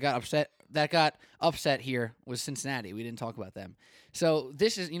upset here was Cincinnati. We didn't talk about them. So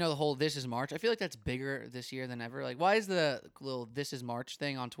this is the whole "This is March." I feel like that's bigger this year than ever. Like, why is the little "This is March"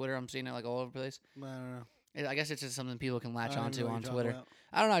 thing on Twitter? I'm seeing it all over the place. I don't know. I guess it's just something people can latch onto on Twitter. About.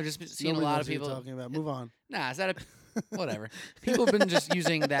 I don't know. I've just seen a lot of people talking about. Move on. Nah, is that whatever? People have been just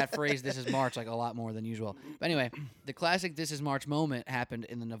using that phrase "This is March" like a lot more than usual. But anyway, the classic "This is March" moment happened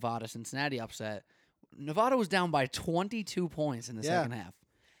in the Nevada-Cincinnati upset. Nevada was down by 22 points in the second half,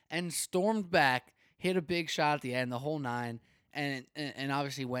 and stormed back, hit a big shot at the end, the whole 9, and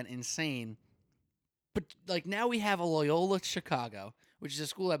obviously went insane. But now we have a Loyola Chicago, which is a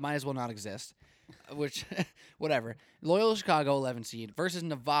school that might as well not exist. Which, whatever. Loyola Chicago 11 seed versus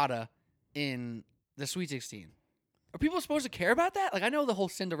Nevada in the Sweet 16. Are people supposed to care about that? I know the whole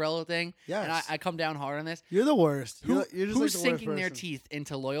Cinderella thing, and I come down hard on this. You're the worst. You're just who's like the sinking worst their person. teeth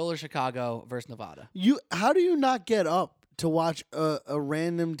into Loyola Chicago versus Nevada? How do you not get up to watch a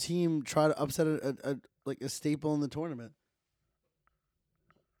random team try to upset a staple in the tournament?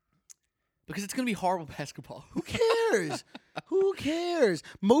 Because it's going to be horrible basketball. Who cares? Who cares?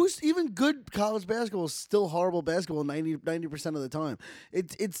 Even good college basketball is still horrible basketball 90% of the time.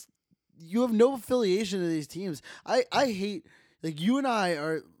 It's you have no affiliation to these teams. I hate Like you and I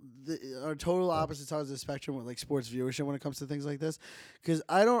are total opposite sides of the spectrum with like sports viewership when it comes to things like this. Because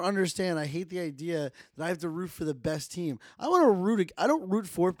I don't understand. I hate the idea that I have to root for the best team. I want to root. I don't root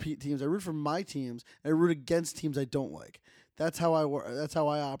for teams. I root for my teams. And I root against teams I don't like. That's how I work. That's how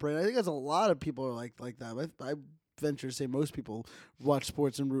I operate. I think that's a lot of people are like that. I venture to say most people watch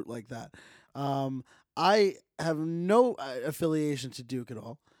sports and root like that. I have no affiliation to Duke at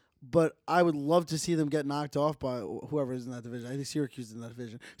all. But I would love to see them get knocked off by whoever is in that division. I think Syracuse is in that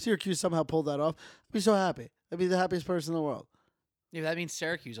division. If Syracuse somehow pulled that off, I'd be so happy. I'd be the happiest person in the world. Yeah, that means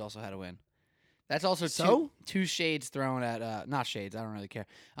Syracuse also had to win. That's also two shades thrown at not shades. I don't really care.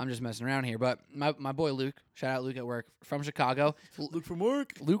 I'm just messing around here. But my boy Luke, shout out Luke at work from Chicago. Luke from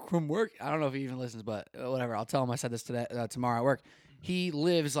work. Luke from work. I don't know if he even listens, but whatever. I'll tell him I said this today tomorrow at work. He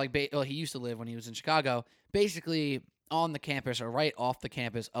lives he used to live when he was in Chicago, basically on the campus or right off the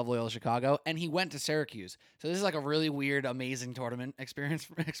campus of Loyola Chicago, and he went to Syracuse. So this is like a really weird, amazing tournament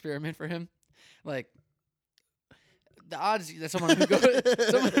experiment for him. Like the odds that someone who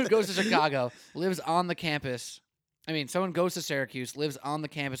goes to Chicago lives on the campus. I mean, someone goes to Syracuse, lives on the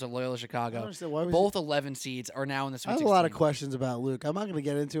campus of Loyola Chicago. Both 11 seeds are now in the Sweet 16. I have a lot of questions about Luke. I'm not going to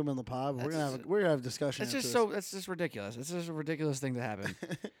get into him in the pod. But we're gonna have a discussion. That's just ridiculous. It's just a ridiculous thing to happen.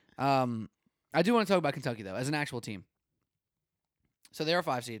 I do want to talk about Kentucky though, as an actual team. So they're a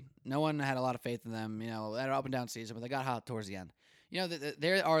 5 seed. No one had a lot of faith in them. They had an up and down season, but they got hot towards the end.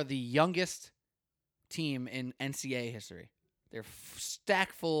 They are the youngest team in NCAA history. They're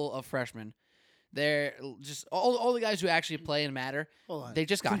stack full of freshmen. They're just all the guys who actually play and matter. Hold on. They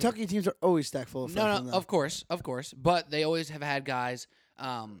just got Kentucky teams are always stacked full of freshmen. No, of course, but they always have had guys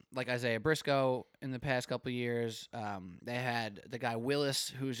like Isaiah Briscoe in the past couple of years. They had the guy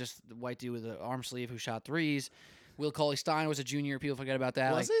Willis, who's just the white dude with the arm sleeve who shot threes. Will Cauley-Stein was a junior. People forget about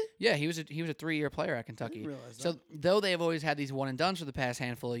that. Was he? Yeah, he was a 3-year player at Kentucky. I didn't realize that. So though they have always had these one and dones for the past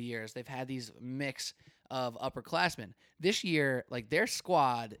handful of years, they've had these mix of upperclassmen. This year, their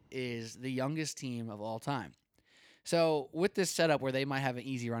squad is the youngest team of all time. So with this setup where they might have an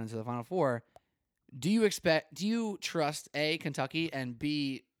easy run into the Final Four, do you trust A, Kentucky, and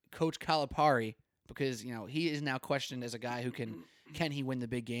B, Coach Calipari, because he is now questioned as a guy who can he win the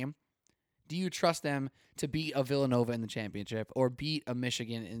big game? Do you trust them to beat a Villanova in the championship or beat a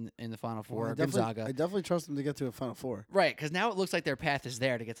Michigan in the Final Four? Well, Gonzaga. I definitely trust them to get to a Final Four. Right, because now it looks like their path is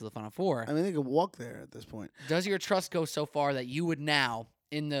there to get to the Final Four. I mean, they could walk there at this point. Does your trust go so far that you would now,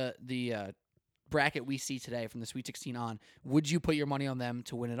 in the bracket we see today from the Sweet 16 on, would you put your money on them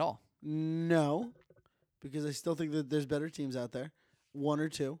to win it all? No, because I still think that there's better teams out there, one or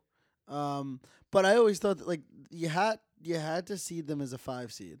two. But I always thought that you had to seed them as a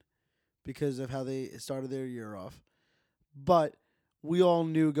 5 seed. Because of how they started their year off. But we all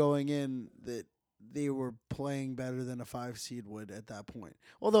knew going in that they were playing better than a 5 seed would at that point.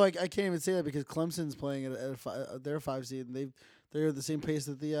 Although I can't even say that because Clemson's playing at their 5 seed, and they're at the same pace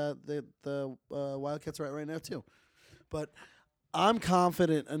that the Wildcats are at right now too. But I'm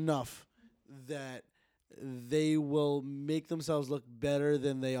confident enough that they will make themselves look better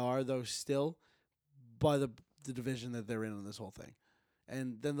than they are, though still, by the division that they're in this whole thing.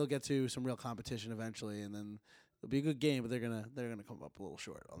 And then they'll get to some real competition eventually, and then it'll be a good game. But they're gonna come up a little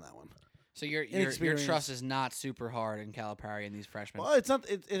short on that one. So your trust is not super hard in Calipari and these freshmen. Well, it's not.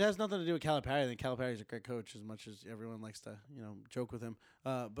 It has nothing to do with Calipari. I think Calipari is a great coach, as much as everyone likes to joke with him.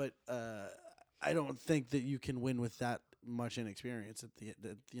 But I don't think that you can win with that much inexperience at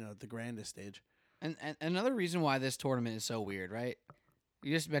the grandest stage. And another reason why this tournament is so weird, right?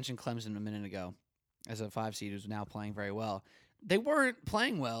 You just mentioned Clemson a minute ago as a 5 seed who's now playing very well. They weren't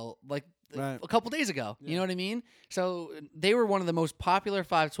playing well a couple days ago. Yeah. You know what I mean? So they were one of the most popular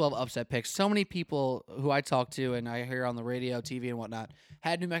 5-12 upset picks. So many people who I talk to and I hear on the radio, TV, and whatnot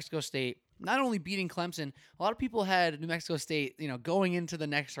had New Mexico State not only beating Clemson. A lot of people had New Mexico State, going into the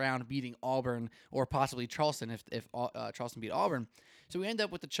next round beating Auburn or possibly Charleston if Charleston beat Auburn. So we end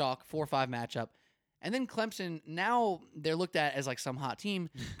up with the chalk 4-5 matchup. And then Clemson, now they're looked at as some hot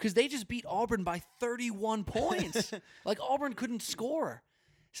team because they just beat Auburn by 31 points. Auburn couldn't score.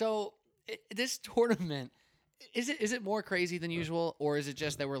 So this tournament, is it more crazy than usual, or is it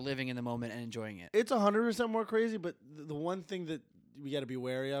just that we're living in the moment and enjoying it? It's 100% more crazy, but the one thing that we got to be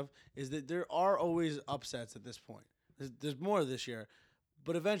wary of is that there are always upsets at this point. There's more this year.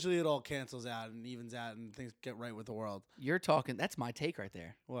 But eventually it all cancels out and evens out and things get right with the world. You're talking, that's my take right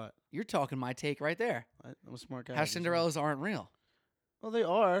there. What? You're talking my take right there. I'm a smart guy. How Cinderellas aren't real. Well, they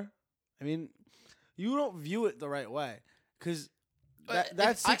are. I mean, you don't view it the right way. Because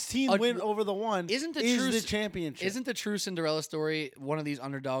that 16 win over the 1 is the championship. Isn't the true Cinderella story one of these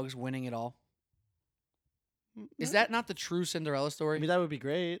underdogs winning it all? Is that not the true Cinderella I story? mean, that would be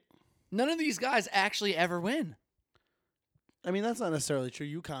great. None of these guys actually ever win. I mean, that's not necessarily true.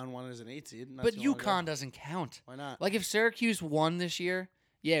 UConn won as an 8 seed. But UConn doesn't count. Why not? Like if Syracuse won this year,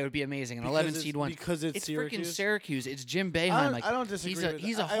 yeah, it would be amazing. An 11 seed won. Because it's freaking Syracuse. Syracuse. It's Jim Boeheim. I don't disagree. with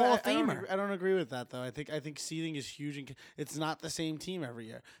He's that. a Hall of Famer. I don't agree with that though. I think seeding is huge, and it's not the same team every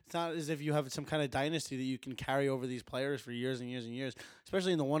year. It's not as if you have some kind of dynasty that you can carry over these players for years and years and years.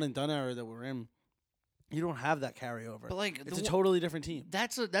 Especially in the one and done era that we're in, you don't have that carryover. But like, it's a totally different team.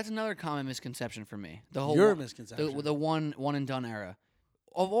 That's another common misconception for me. The whole Your misconception. the one and done era.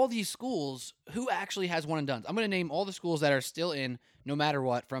 Of all these schools, who actually has one and done? I'm going to name all the schools that are still in, no matter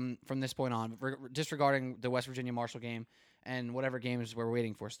what, from this point on, disregarding the West Virginia Marshall game and whatever games we're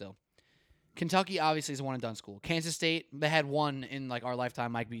waiting for still. Kentucky obviously is a one and done school. Kansas State, they had one in like our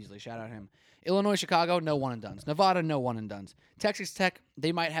lifetime. Mike Beasley, shout out him. Illinois, Chicago, no one and dones. Nevada, no one and dones. Texas Tech,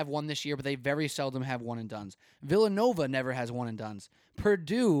 they might have one this year, but they very seldom have one and dones. Villanova never has one and dones.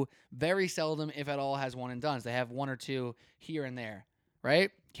 Purdue, very seldom, if at all, has one and dones. They have one or two here and there.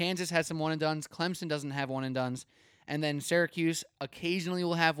 Right? Kansas has some one and dones. Clemson doesn't have one and dones. And then Syracuse occasionally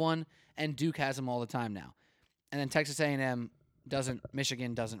will have one, and Duke has them all the time now. And then Texas A&M doesn't.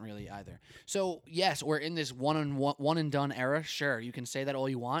 Michigan doesn't really either. So yes, we're in this one and done era. Sure, you can say that all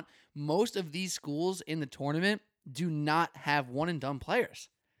you want. Most of these schools in the tournament do not have one and done players.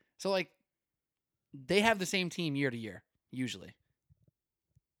 So like, they have the same team year to year usually.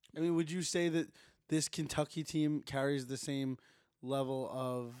 I mean, would you say that this Kentucky team carries the same level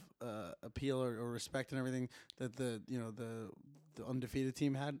of appeal or respect and everything that the undefeated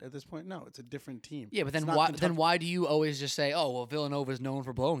team had at this point? No, it's a different team. Yeah, but then why do you always just say, oh well, Villanova is known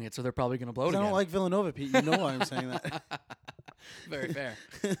for blowing it, so they're probably going to blow it again? I don't like Villanova, Pete. You know why I'm saying that. Very fair.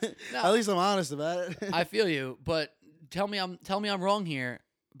 No, at least I'm honest about it. I feel you, but tell me I'm wrong here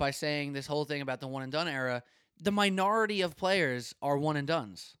by saying this whole thing about the one and done era. The minority of players are one and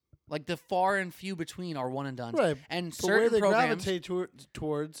dones. Like the far and few between are one and done. Right. And but certain where they programs gravitate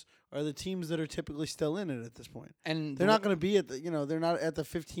towards are the teams that are typically still in it at this point. And they're not going to be at they're not at the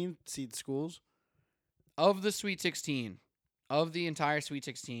 15th seed schools. Of the Sweet 16, of the entire Sweet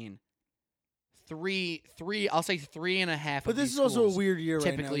 16, three, I'll say 3.5. But this is also a weird year right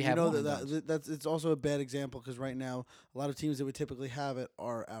now. Typically You have know one and that's it's also a bad example because right now a lot of teams that would typically have it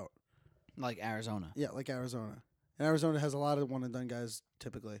are out. Like Arizona. Yeah, like Arizona. And Arizona has a lot of one and done guys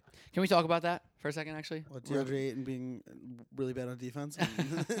typically. Can we talk about that for a second? Actually, DeAndre Ayton being really bad on defense,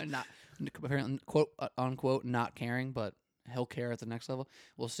 not apparently quote unquote not caring, but he'll care at the next level.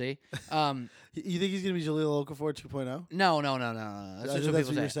 We'll see. You think he's gonna be Jahlil Okafor 2.0? No. That's just what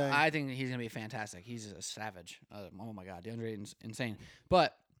people you're say. saying. I think he's gonna be fantastic. He's a savage. Oh my god, DeAndre Ayton's insane.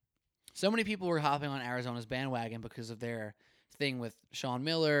 But so many people were hopping on Arizona's bandwagon because of their thing with Sean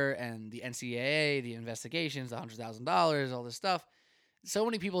Miller and the NCAA, the investigations, the $100,000, all this stuff. So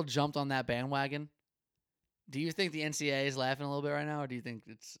many people jumped on that bandwagon. Do you think the NCAA is laughing a little bit right now, or do you think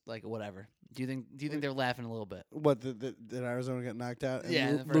it's like whatever? Do you think they're laughing a little bit? What that Arizona got knocked out? And Yeah,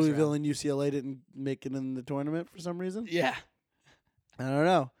 in the first Louisville round. and UCLA didn't make it in the tournament for some reason. Yeah. I don't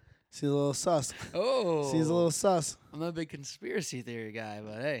know. Seems a little sus. Oh. Seems a little sus. I'm not a big conspiracy theory guy,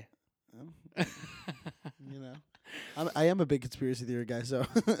 but hey. You know, I am a big conspiracy theory guy. So.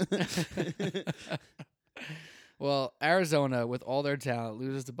 Well, Arizona, with all their talent,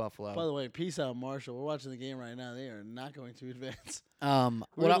 loses to Buffalo. By the way, peace out, Marshall. We're watching the game right now. They are not going to advance.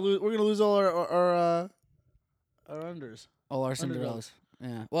 We're gonna lose all our unders. all our Underdogs. Cinderellas.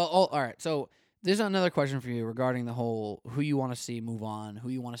 Yeah. Well, all right. So there's another question for you regarding the whole who you want to see move on, who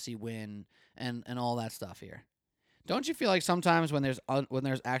you want to see win, and all that stuff here. Don't you feel like sometimes when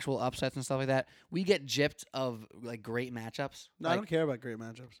there's actual upsets and stuff like that, we get gypped of like great matchups? No, I don't care about great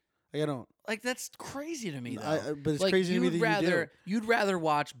matchups. Like, I don't. Like that's crazy to me though. But it's like, crazy to me that you'd rather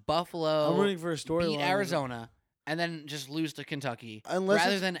watch Buffalo I'm rooting for a storyline. beat Arizona and then just lose to Kentucky Unless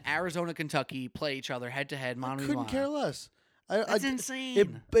rather it's- than Arizona Kentucky play each other head to head. I couldn't care less. That's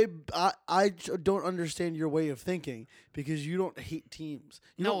insane. I don't understand your way of thinking because you don't hate teams.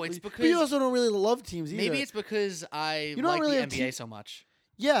 It's but because you also don't really love teams either. maybe it's because I You don't like really the have NBA so much,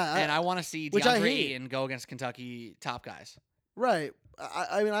 yeah, and I want to see which I DeAndre hate. Ayton go against Kentucky top guys. right.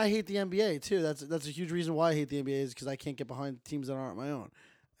 I mean, I hate the NBA too. That's a huge reason why I hate the NBA is because I can't get behind teams that aren't my own,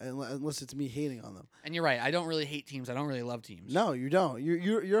 unless it's me hating on them. And you're right. I don't really hate teams. I don't really love teams. No, you don't.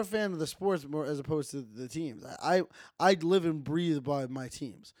 You're a fan of the sports more as opposed to the teams. I live and breathe by my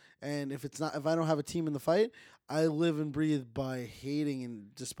teams, and if I don't have a team in the fight, I live and breathe by hating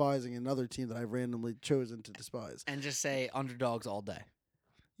and despising another team that I've randomly chosen to despise. And just say underdogs all day.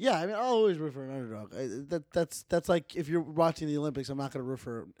 Yeah, I mean, I'll always root for an underdog. That's like if you're watching the Olympics, I'm not going to root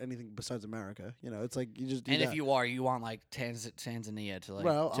for anything besides America. It's like you just do And that. if you are, you want like Tanzania to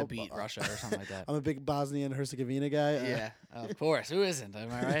Well, beat Russia or something like that. I'm a big Bosnia and Herzegovina guy. Yeah, of course. Who isn't?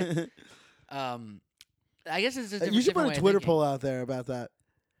 Am I right? I guess it's a You should put way a of Twitter thinking. poll out there about that.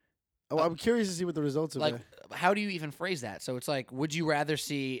 I'm curious to see what the results are. Like, how do you even phrase that? So it's like, would you rather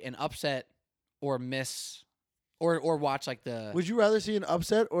see an upset or miss, or watch like the Would you rather see an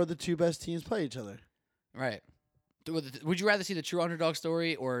upset or the two best teams play each other? right? Would you rather see the true underdog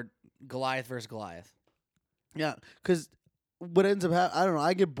story or Goliath versus Goliath? Yeah, because what ends up happening, I don't know.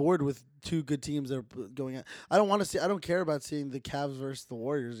 I get bored with two good teams that are going at. I don't want to see. I don't care about seeing the Cavs versus the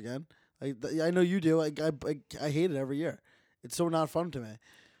Warriors again. I know you do. I hate it every year. It's so not fun to me.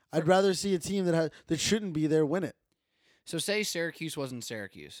 I'd rather see a team that shouldn't be there win it. So say Syracuse wasn't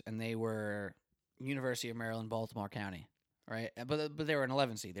Syracuse and they were University of Maryland, Baltimore County, right? But they were an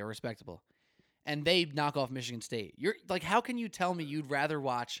 11 seed. They were respectable. And they knock off Michigan State. You're like, how can you tell me you'd rather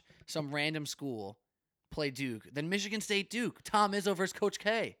watch some random school play Duke than Michigan State Duke? Tom Izzo versus Coach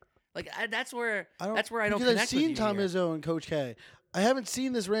K. Like that's where I don't Because connect I've seen with Tom you here. Izzo and Coach K. I haven't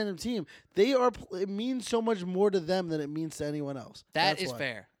seen this random team. It means so much more to them than it means to anyone else. That's why.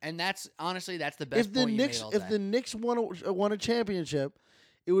 fair, and that's honestly the best If the point Knicks, you made all if the Knicks won a championship,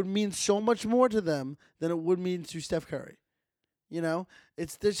 it would mean so much more to them than it would mean to Steph Curry.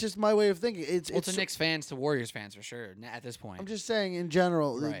 That's just my way of thinking. It's to Knicks fans to Warriors fans for sure at this point. I'm just saying in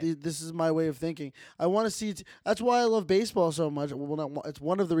general. Right. This is my way of thinking. I want to see. That's why I love baseball so much. Well, it's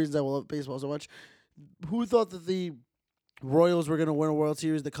one of the reasons I love baseball so much. Who thought that the Royals were going to win a World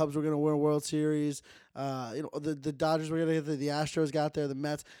Series, the Cubs were going to win a World Series, the Dodgers were going to get the Astros got there, the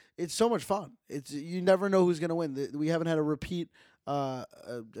Mets. It's so much fun. You never know who's going to win. We haven't had a repeat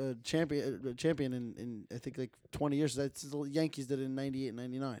champion in I think like 20 years. That's the Yankees did it in 98,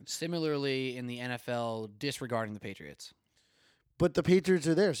 99. Similarly, in the NFL, disregarding the Patriots. But the Patriots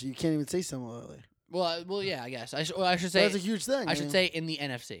are there, so you can't even say similarly. Well, yeah, I guess I should say That's a huge thing. I should say in the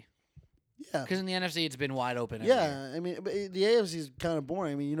NFC. Yeah. Because in the NFC, it's been wide open. Yeah, I mean, but the AFC is kind of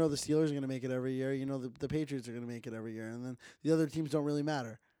boring. I mean, the Steelers are going to make it every year. The Patriots are going to make it every year. And then the other teams don't really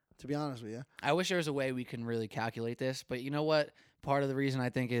matter, to be honest with you. I wish there was a way we can really calculate this. But you know what? Part of the reason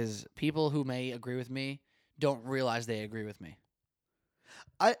I think is people who may agree with me don't realize they agree with me.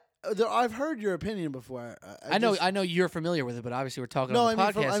 I've heard your opinion before. I know you're familiar with it, but obviously we're talking no, on the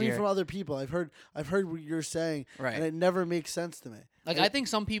podcast I mean here. from other people. I've heard what you're saying, Right. and it never makes sense to me. Like, I think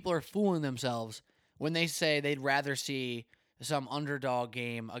some people are fooling themselves when they say they'd rather see some underdog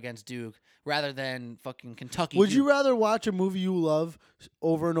game against Duke rather than fucking Kentucky. Would you Duke. rather watch a movie you love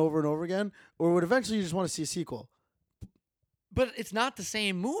over and over and over again, or would eventually you just want to see a sequel? But it's not the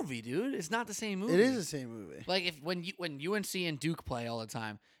same movie, dude. It's not the same movie. It is the same movie. Like when UNC and Duke play all the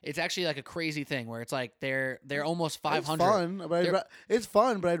time, it's actually like a crazy thing where it's like they're almost 500. It's fun, but it's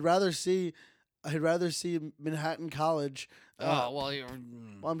fun, but I'd rather see Manhattan College. Well,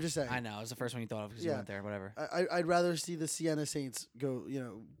 I'm just saying. I know it was the first one you thought of because you went there. Whatever. I'd rather see the Siena Saints go,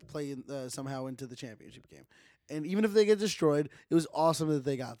 play somehow into the championship game, and even if they get destroyed, it was awesome that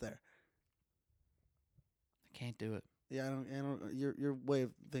they got there. I can't do it. Yeah, I don't. Your way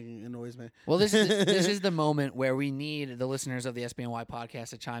of thinking annoys me. Well, this is the moment where we need the listeners of the SBNY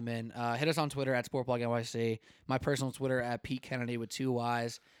podcast to chime in. Hit us on Twitter at SportBlogNYC. My personal Twitter at Pete Kennedy with 2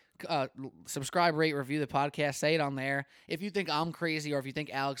 Y's. Subscribe, rate, review the podcast. Say it on there. If you think I'm crazy or if you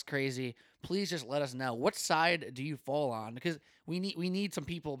think Alec's crazy, please just let us know. What side do you fall on? Because we need some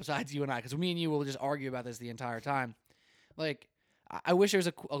people besides you and I. Because me and you will just argue about this the entire time. Like, I wish there was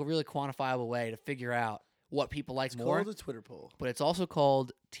a really quantifiable way to figure out what people like more. It's called a Twitter poll. But it's also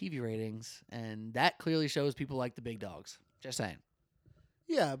called TV ratings, and that clearly shows people like the big dogs. Just saying.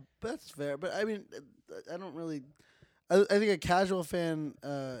 Yeah, that's fair. But I mean, I don't really. I think a casual fan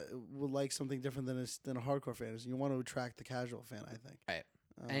would like something different than a hardcore fan. You want to attract the casual fan, I think. Right.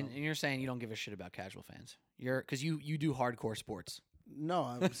 And you're saying you don't give a shit about casual fans. Because you do hardcore sports. No,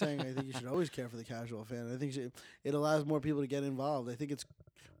 I'm saying I think you should always care for the casual fan. I think it allows more people to get involved. I think it's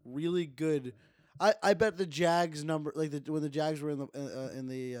really good. I bet the Jags number, like when the Jags were in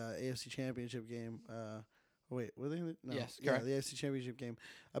the AFC Championship game. Wait, were they? No. Yes, yeah, correct. the AFC Championship game.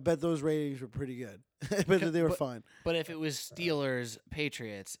 I bet those ratings were pretty good. I bet that they were fine. But if it was Steelers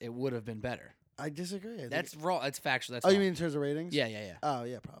Patriots, it would have been better. I disagree. That's wrong. That's factual. That's you wrong. mean in terms of ratings? Yeah. Oh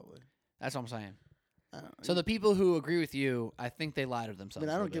yeah, probably. That's what I'm saying. I don't know. So the people who agree with you, I think they lie to themselves.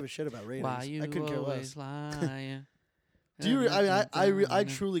 I don't give a shit about ratings. Why you I couldn't care always less. lying? Do you? I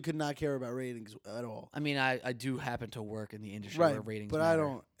truly could not care about ratings at all. I mean, I do happen to work in the industry Right, where ratings but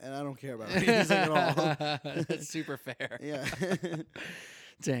matter. I don't care about ratings at all. That's super fair. Yeah.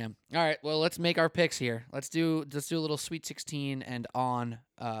 Damn. All right. Well, let's make our picks here. Let's do a little Sweet 16 and on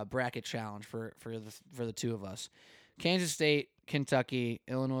bracket challenge for the two of us. Kansas State, Kentucky,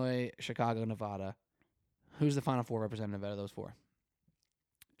 Illinois, Chicago, Nevada. Who's the Final Four representative out of those four?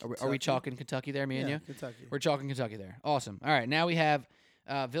 Are we chalking Kentucky there, me and you? Kentucky. We're chalking Kentucky there. Awesome. All right. Now we have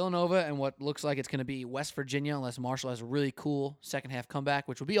Villanova and what looks like it's going to be West Virginia, unless Marshall has a really cool second half comeback,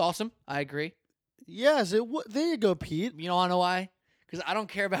 which would be awesome. I agree. Yes. There you go, Pete. You want to know why? Because I don't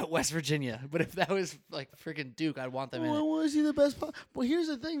care about West Virginia, but if that was like freaking Duke, I'd want them in it. Was he the best? Well, here's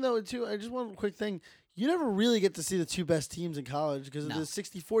the thing, though, too. I just want a quick thing. You never really get to see the two best teams in college because of the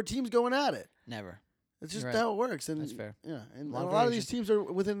 64 teams going at it. Never. It's just how it works. And that's fair. Yeah, and a lot of these teams are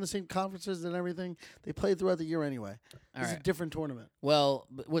within the same conferences and everything. They play throughout the year anyway. It's a different tournament. Well,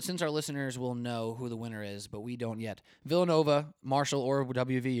 since our listeners will know who the winner is, but we don't yet. Villanova, Marshall, or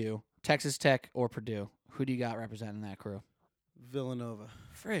WVU, Texas Tech, or Purdue. Who do you got representing that crew? Villanova.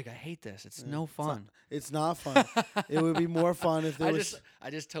 Frig, I hate this. It's no fun. It's not fun. It would be more fun if there was. I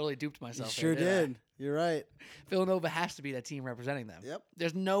just totally duped myself. You sure did. You're right. Villanova has to be that team representing them. Yep.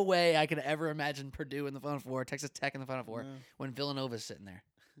 There's no way I could ever imagine Purdue in the Final Four, Texas Tech in the Final Four, when Villanova's sitting there.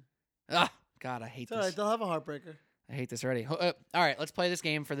 Ah, God, I hate this. All right, they'll have a heartbreaker. I hate this already. All right, let's play this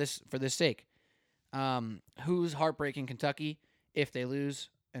game for this sake. Who's heartbreaking Kentucky if they lose,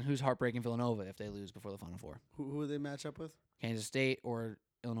 and who's heartbreaking Villanova if they lose before the Final Four? Who would they match up with? Kansas State or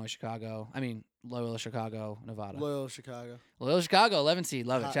Illinois, Chicago. I mean, Loyola, Chicago, Nevada. Loyola, Chicago. Loyola, Chicago, 11 seed.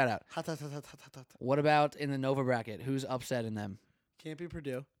 Love it. Shout out. Hot. What about in the Nova bracket? Who's upset in them? Can't be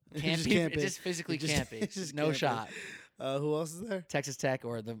Purdue. Can't be. It just physically can't be. No shot. Who else is there? Texas Tech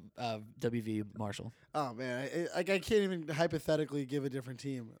or the WVU Marshall. Oh, man. I can't even hypothetically give a different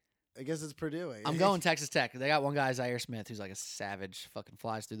team. I guess it's Purdue. I'm going Texas Tech. They got one guy, Zaire Smith, who's like a savage, fucking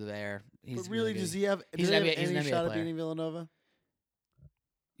flies through the air. But really, does he have any shot at beating Villanova?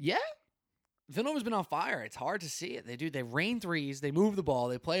 Yeah. Villanova's been on fire. It's hard to see it. They rain threes. They move the ball.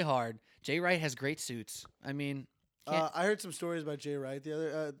 They play hard. Jay Wright has great suits. I mean, I heard some stories about Jay Wright. The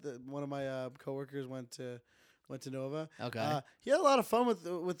other one of my coworkers went to Nova. Okay. He had a lot of fun with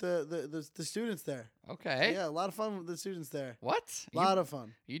the students there. Okay. Yeah, a lot of fun with the students there. What? A lot of fun.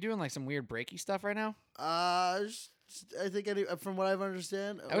 Are you doing like some weird breaky stuff right now? I think from what I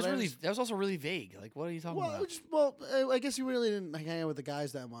understand, that was also really vague. Like, what are you talking about? I guess you really didn't hang out with the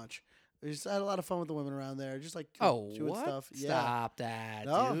guys that much. I just had a lot of fun with the women around there, just like doing stuff. Stop that,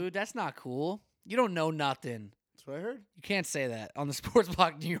 No. dude. That's not cool. You don't know nothing. That's what I heard. You can't say that on the Sports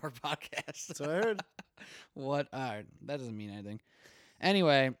Block New York podcast. That's what I heard. What? All right, that doesn't mean anything.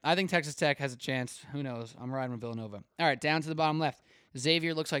 Anyway, I think Texas Tech has a chance. Who knows? I'm riding with Villanova. All right, down to the bottom left.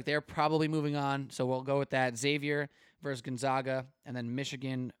 Xavier looks like they're probably moving on, so we'll go with that. Xavier versus Gonzaga, and then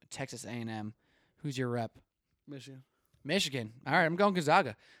Michigan, Texas A&M. Who's your rep? Michigan. All right, I'm going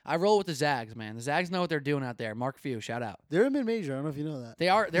Gonzaga. I roll with the Zags, man. The Zags know what they're doing out there. Mark Few, shout out. They're a mid-major. I don't know if you know that. They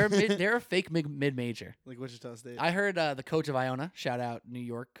are. They're a fake mid-major. Like Wichita State. I heard the coach of Iona, shout out New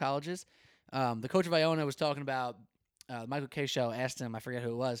York colleges. The coach of Iona was talking about Michael K. Show asked him, I forget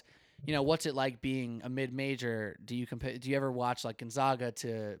who it was, what's it like being a mid-major? Do you ever watch like Gonzaga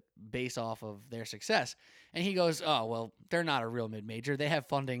to base off of their success? And he goes, oh, well, they're not a real mid-major. They have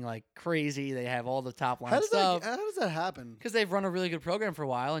funding like crazy. They have all the top line stuff. How does that happen? Because they've run a really good program for a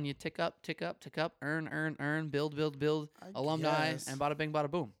while, and you tick up, earn, build, alumni, and bada bing, bada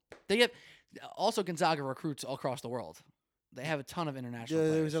boom. They get also Gonzaga recruits all across the world. They have a ton of international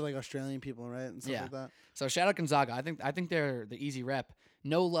players. They always have like Australian people, right? And stuff like that. So shout out Gonzaga. I think they're the easy rep.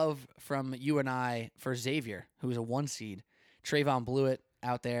 No love from you and I for Xavier, who's a 1 seed. Trayvon Blewett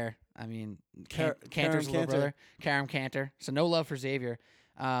out there. I mean, Cantor's little brother. Karam Cantor. So no love for Xavier.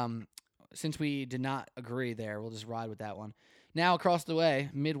 Since we did not agree there, we'll just ride with that one. Now across the way,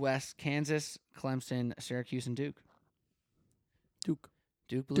 Midwest, Kansas, Clemson, Syracuse, and Duke.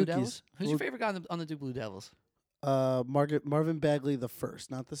 Duke Blue Devils? Who's your favorite guy on the Duke Blue Devils? Marvin Bagley the first,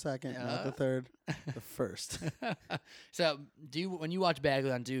 not the second, not the third, the first. So, when you watch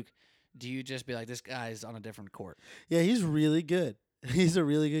Bagley on Duke, do you just be like, this guy's on a different court? Yeah, he's really good. He's a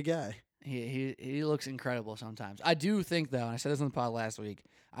really good guy. He looks incredible sometimes. I do think though, and I said this on the pod last week,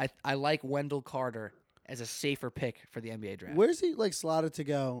 I like Wendell Carter as a safer pick for the NBA draft. Where's he like slotted to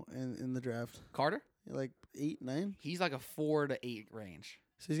go in the draft? Carter? Like 8, 9? He's like a 4 to 8 range.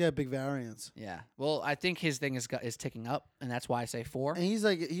 So he's got a big variance. Yeah. Well, I think his thing is ticking up, and that's why I say 4. And he's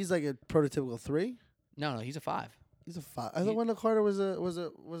like a prototypical 3. No, he's a 5. He's a 5. I thought Wendell Carter was a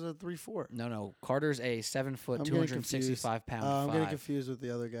 3-4. No. Carter's a 7 foot, 265 pound. I'm getting confused with the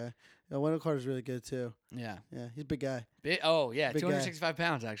other guy. Yeah, Wendell Carter's really good too. Yeah. Yeah, he's a big guy. Oh yeah, 265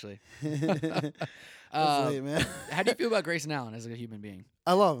 pounds actually. That's late, man. How do you feel about Grayson Allen as a human being?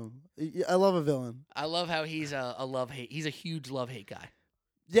 I love him. I love a villain. I love how he's a love-hate. He's a huge love-hate guy.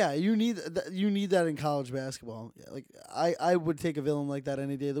 Yeah, you need that in college basketball. Yeah, like I would take a villain like that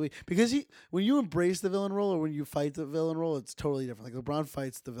any day of the week because when you embrace the villain role or when you fight the villain role, it's totally different. Like LeBron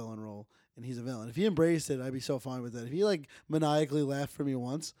fights the villain role and he's a villain. If he embraced it, I'd be so fine with that. If he like maniacally laughed for me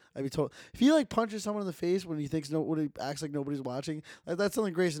once, I'd be told. If he like punches someone in the face when he acts like nobody's watching, like that's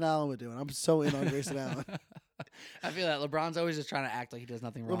something Grayson Allen would do, and I'm so in on Grayson Allen. I feel that LeBron's always just trying to act like he does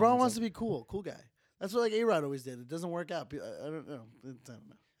nothing wrong. LeBron wants to be cool guy. That's what like A-Rod always did. It doesn't work out. I don't know.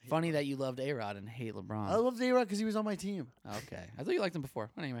 Funny that you loved A-Rod and hate LeBron. I loved A-Rod because he was on my team. Okay. I thought you liked him before.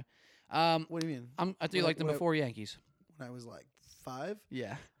 But anyway. What do you mean? I thought you liked him before Yankees. When I was like 5?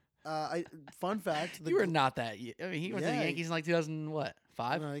 Yeah. Fun fact. You were not that. I mean, he went to the Yankees in like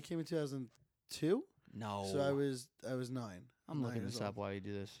 2005? No, he came in 2002. No. So I was 9. I'm looking this up while you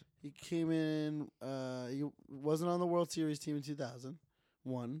do this. He came in. He wasn't on the World Series team in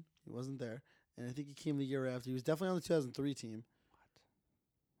 2001. He wasn't there, and I think he came the year after. He was definitely on the 2003 team.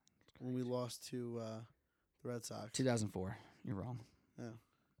 When we lost to the Red Sox. 2004. You're wrong. Yeah.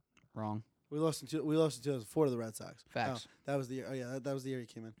 Wrong. We lost in 2004 to the Red Sox. Facts. Oh, that was the year. Oh yeah, that was the year he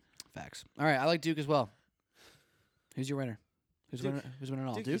came in. Facts. All right, I like Duke as well. Who's your winner? Who's winning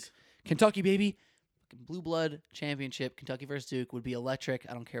all? Duke. Duke? Kentucky, baby. Blue blood championship. Kentucky versus Duke would be electric.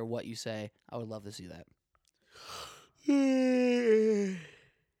 I don't care what you say. I would love to see that.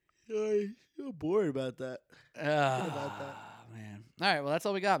 I'm bored about that. Man. All right, well, that's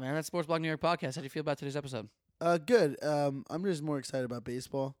all we got, man. That's Sports Blog New York Podcast. How do you feel about today's episode? Good. I'm just more excited about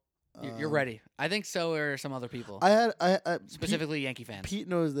baseball. You're ready. I think so are some other people. I specifically Yankee fans. Pete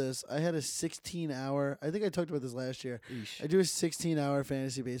knows this. I had a 16-hour. I think I talked about this last year. Eesh. I do a 16-hour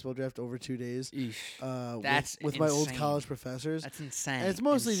fantasy baseball draft over 2 days. Eesh. That's with my old college professors. That's insane. And it's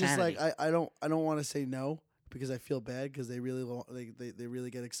mostly Insanity. just like I don't want to say no because I feel bad because they really they really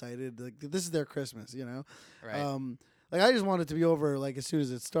get excited. Like this is their Christmas, you know. Right. Like I just want it to be over like as soon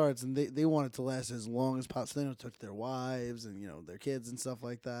as it starts, and they want it to last as long as possible. So they don't touch their wives and their kids and stuff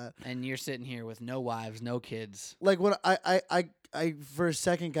like that. And you're sitting here with no wives, no kids. Like what I for a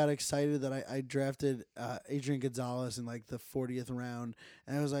second got excited that I drafted Adrian Gonzalez in like the 40th round,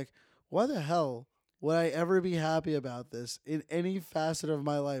 and I was like, why the hell would I ever be happy about this in any facet of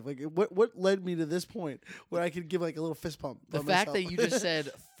my life? Like, what led me to this point where I could give like a little fist pump? The fact that you just said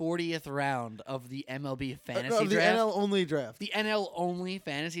 40th round of the MLB fantasy draft, the NL only draft, the NL only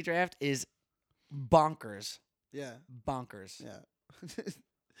fantasy draft is bonkers. Yeah, bonkers. Yeah.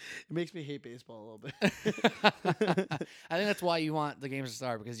 It makes me hate baseball a little bit. I think that's why you want the games to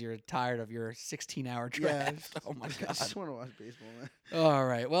start, because you're tired of your 16-hour draft. Oh, my God. I just want to watch baseball, man. All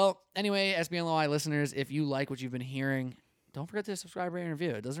right. Well, anyway, SBNLI listeners, if you like what you've been hearing, don't forget to subscribe, rate, and review.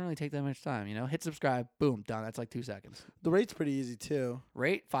 It doesn't really take that much time, Hit subscribe, boom, done. That's like 2 seconds. The rate's pretty easy, too.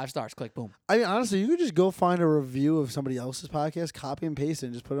 Rate, 5 stars, click, boom. I mean, honestly, you could just go find a review of somebody else's podcast, copy and paste it,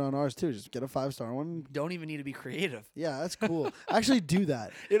 and just put it on ours, too. Just get a 5-star one. Don't even need to be creative. Yeah, that's cool. Actually, do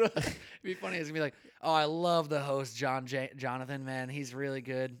that. It'd be funny. It's going to be like, oh, I love the host, Jonathan, man. He's really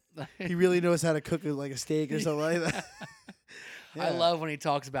good. He really knows how to cook like a steak or something like that. Yeah. I love when he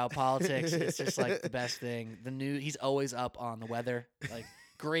talks about politics. It's just like the best thing. He's always up on the weather. Like,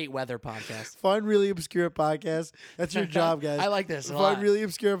 great weather podcast. Find really obscure podcasts. That's your job, guys. I like this. Find really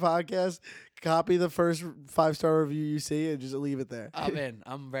obscure podcasts. Copy the first 5-star review you see and just leave it there. I'm in.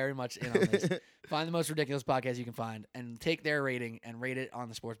 I'm very much in on this. Find the most ridiculous podcast you can find and take their rating and rate it on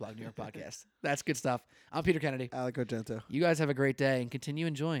the Sports Blog New York podcast. That's good stuff. I'm Peter Kennedy. Alec Argento. You guys have a great day and continue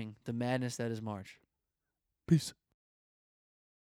enjoying the madness that is March. Peace.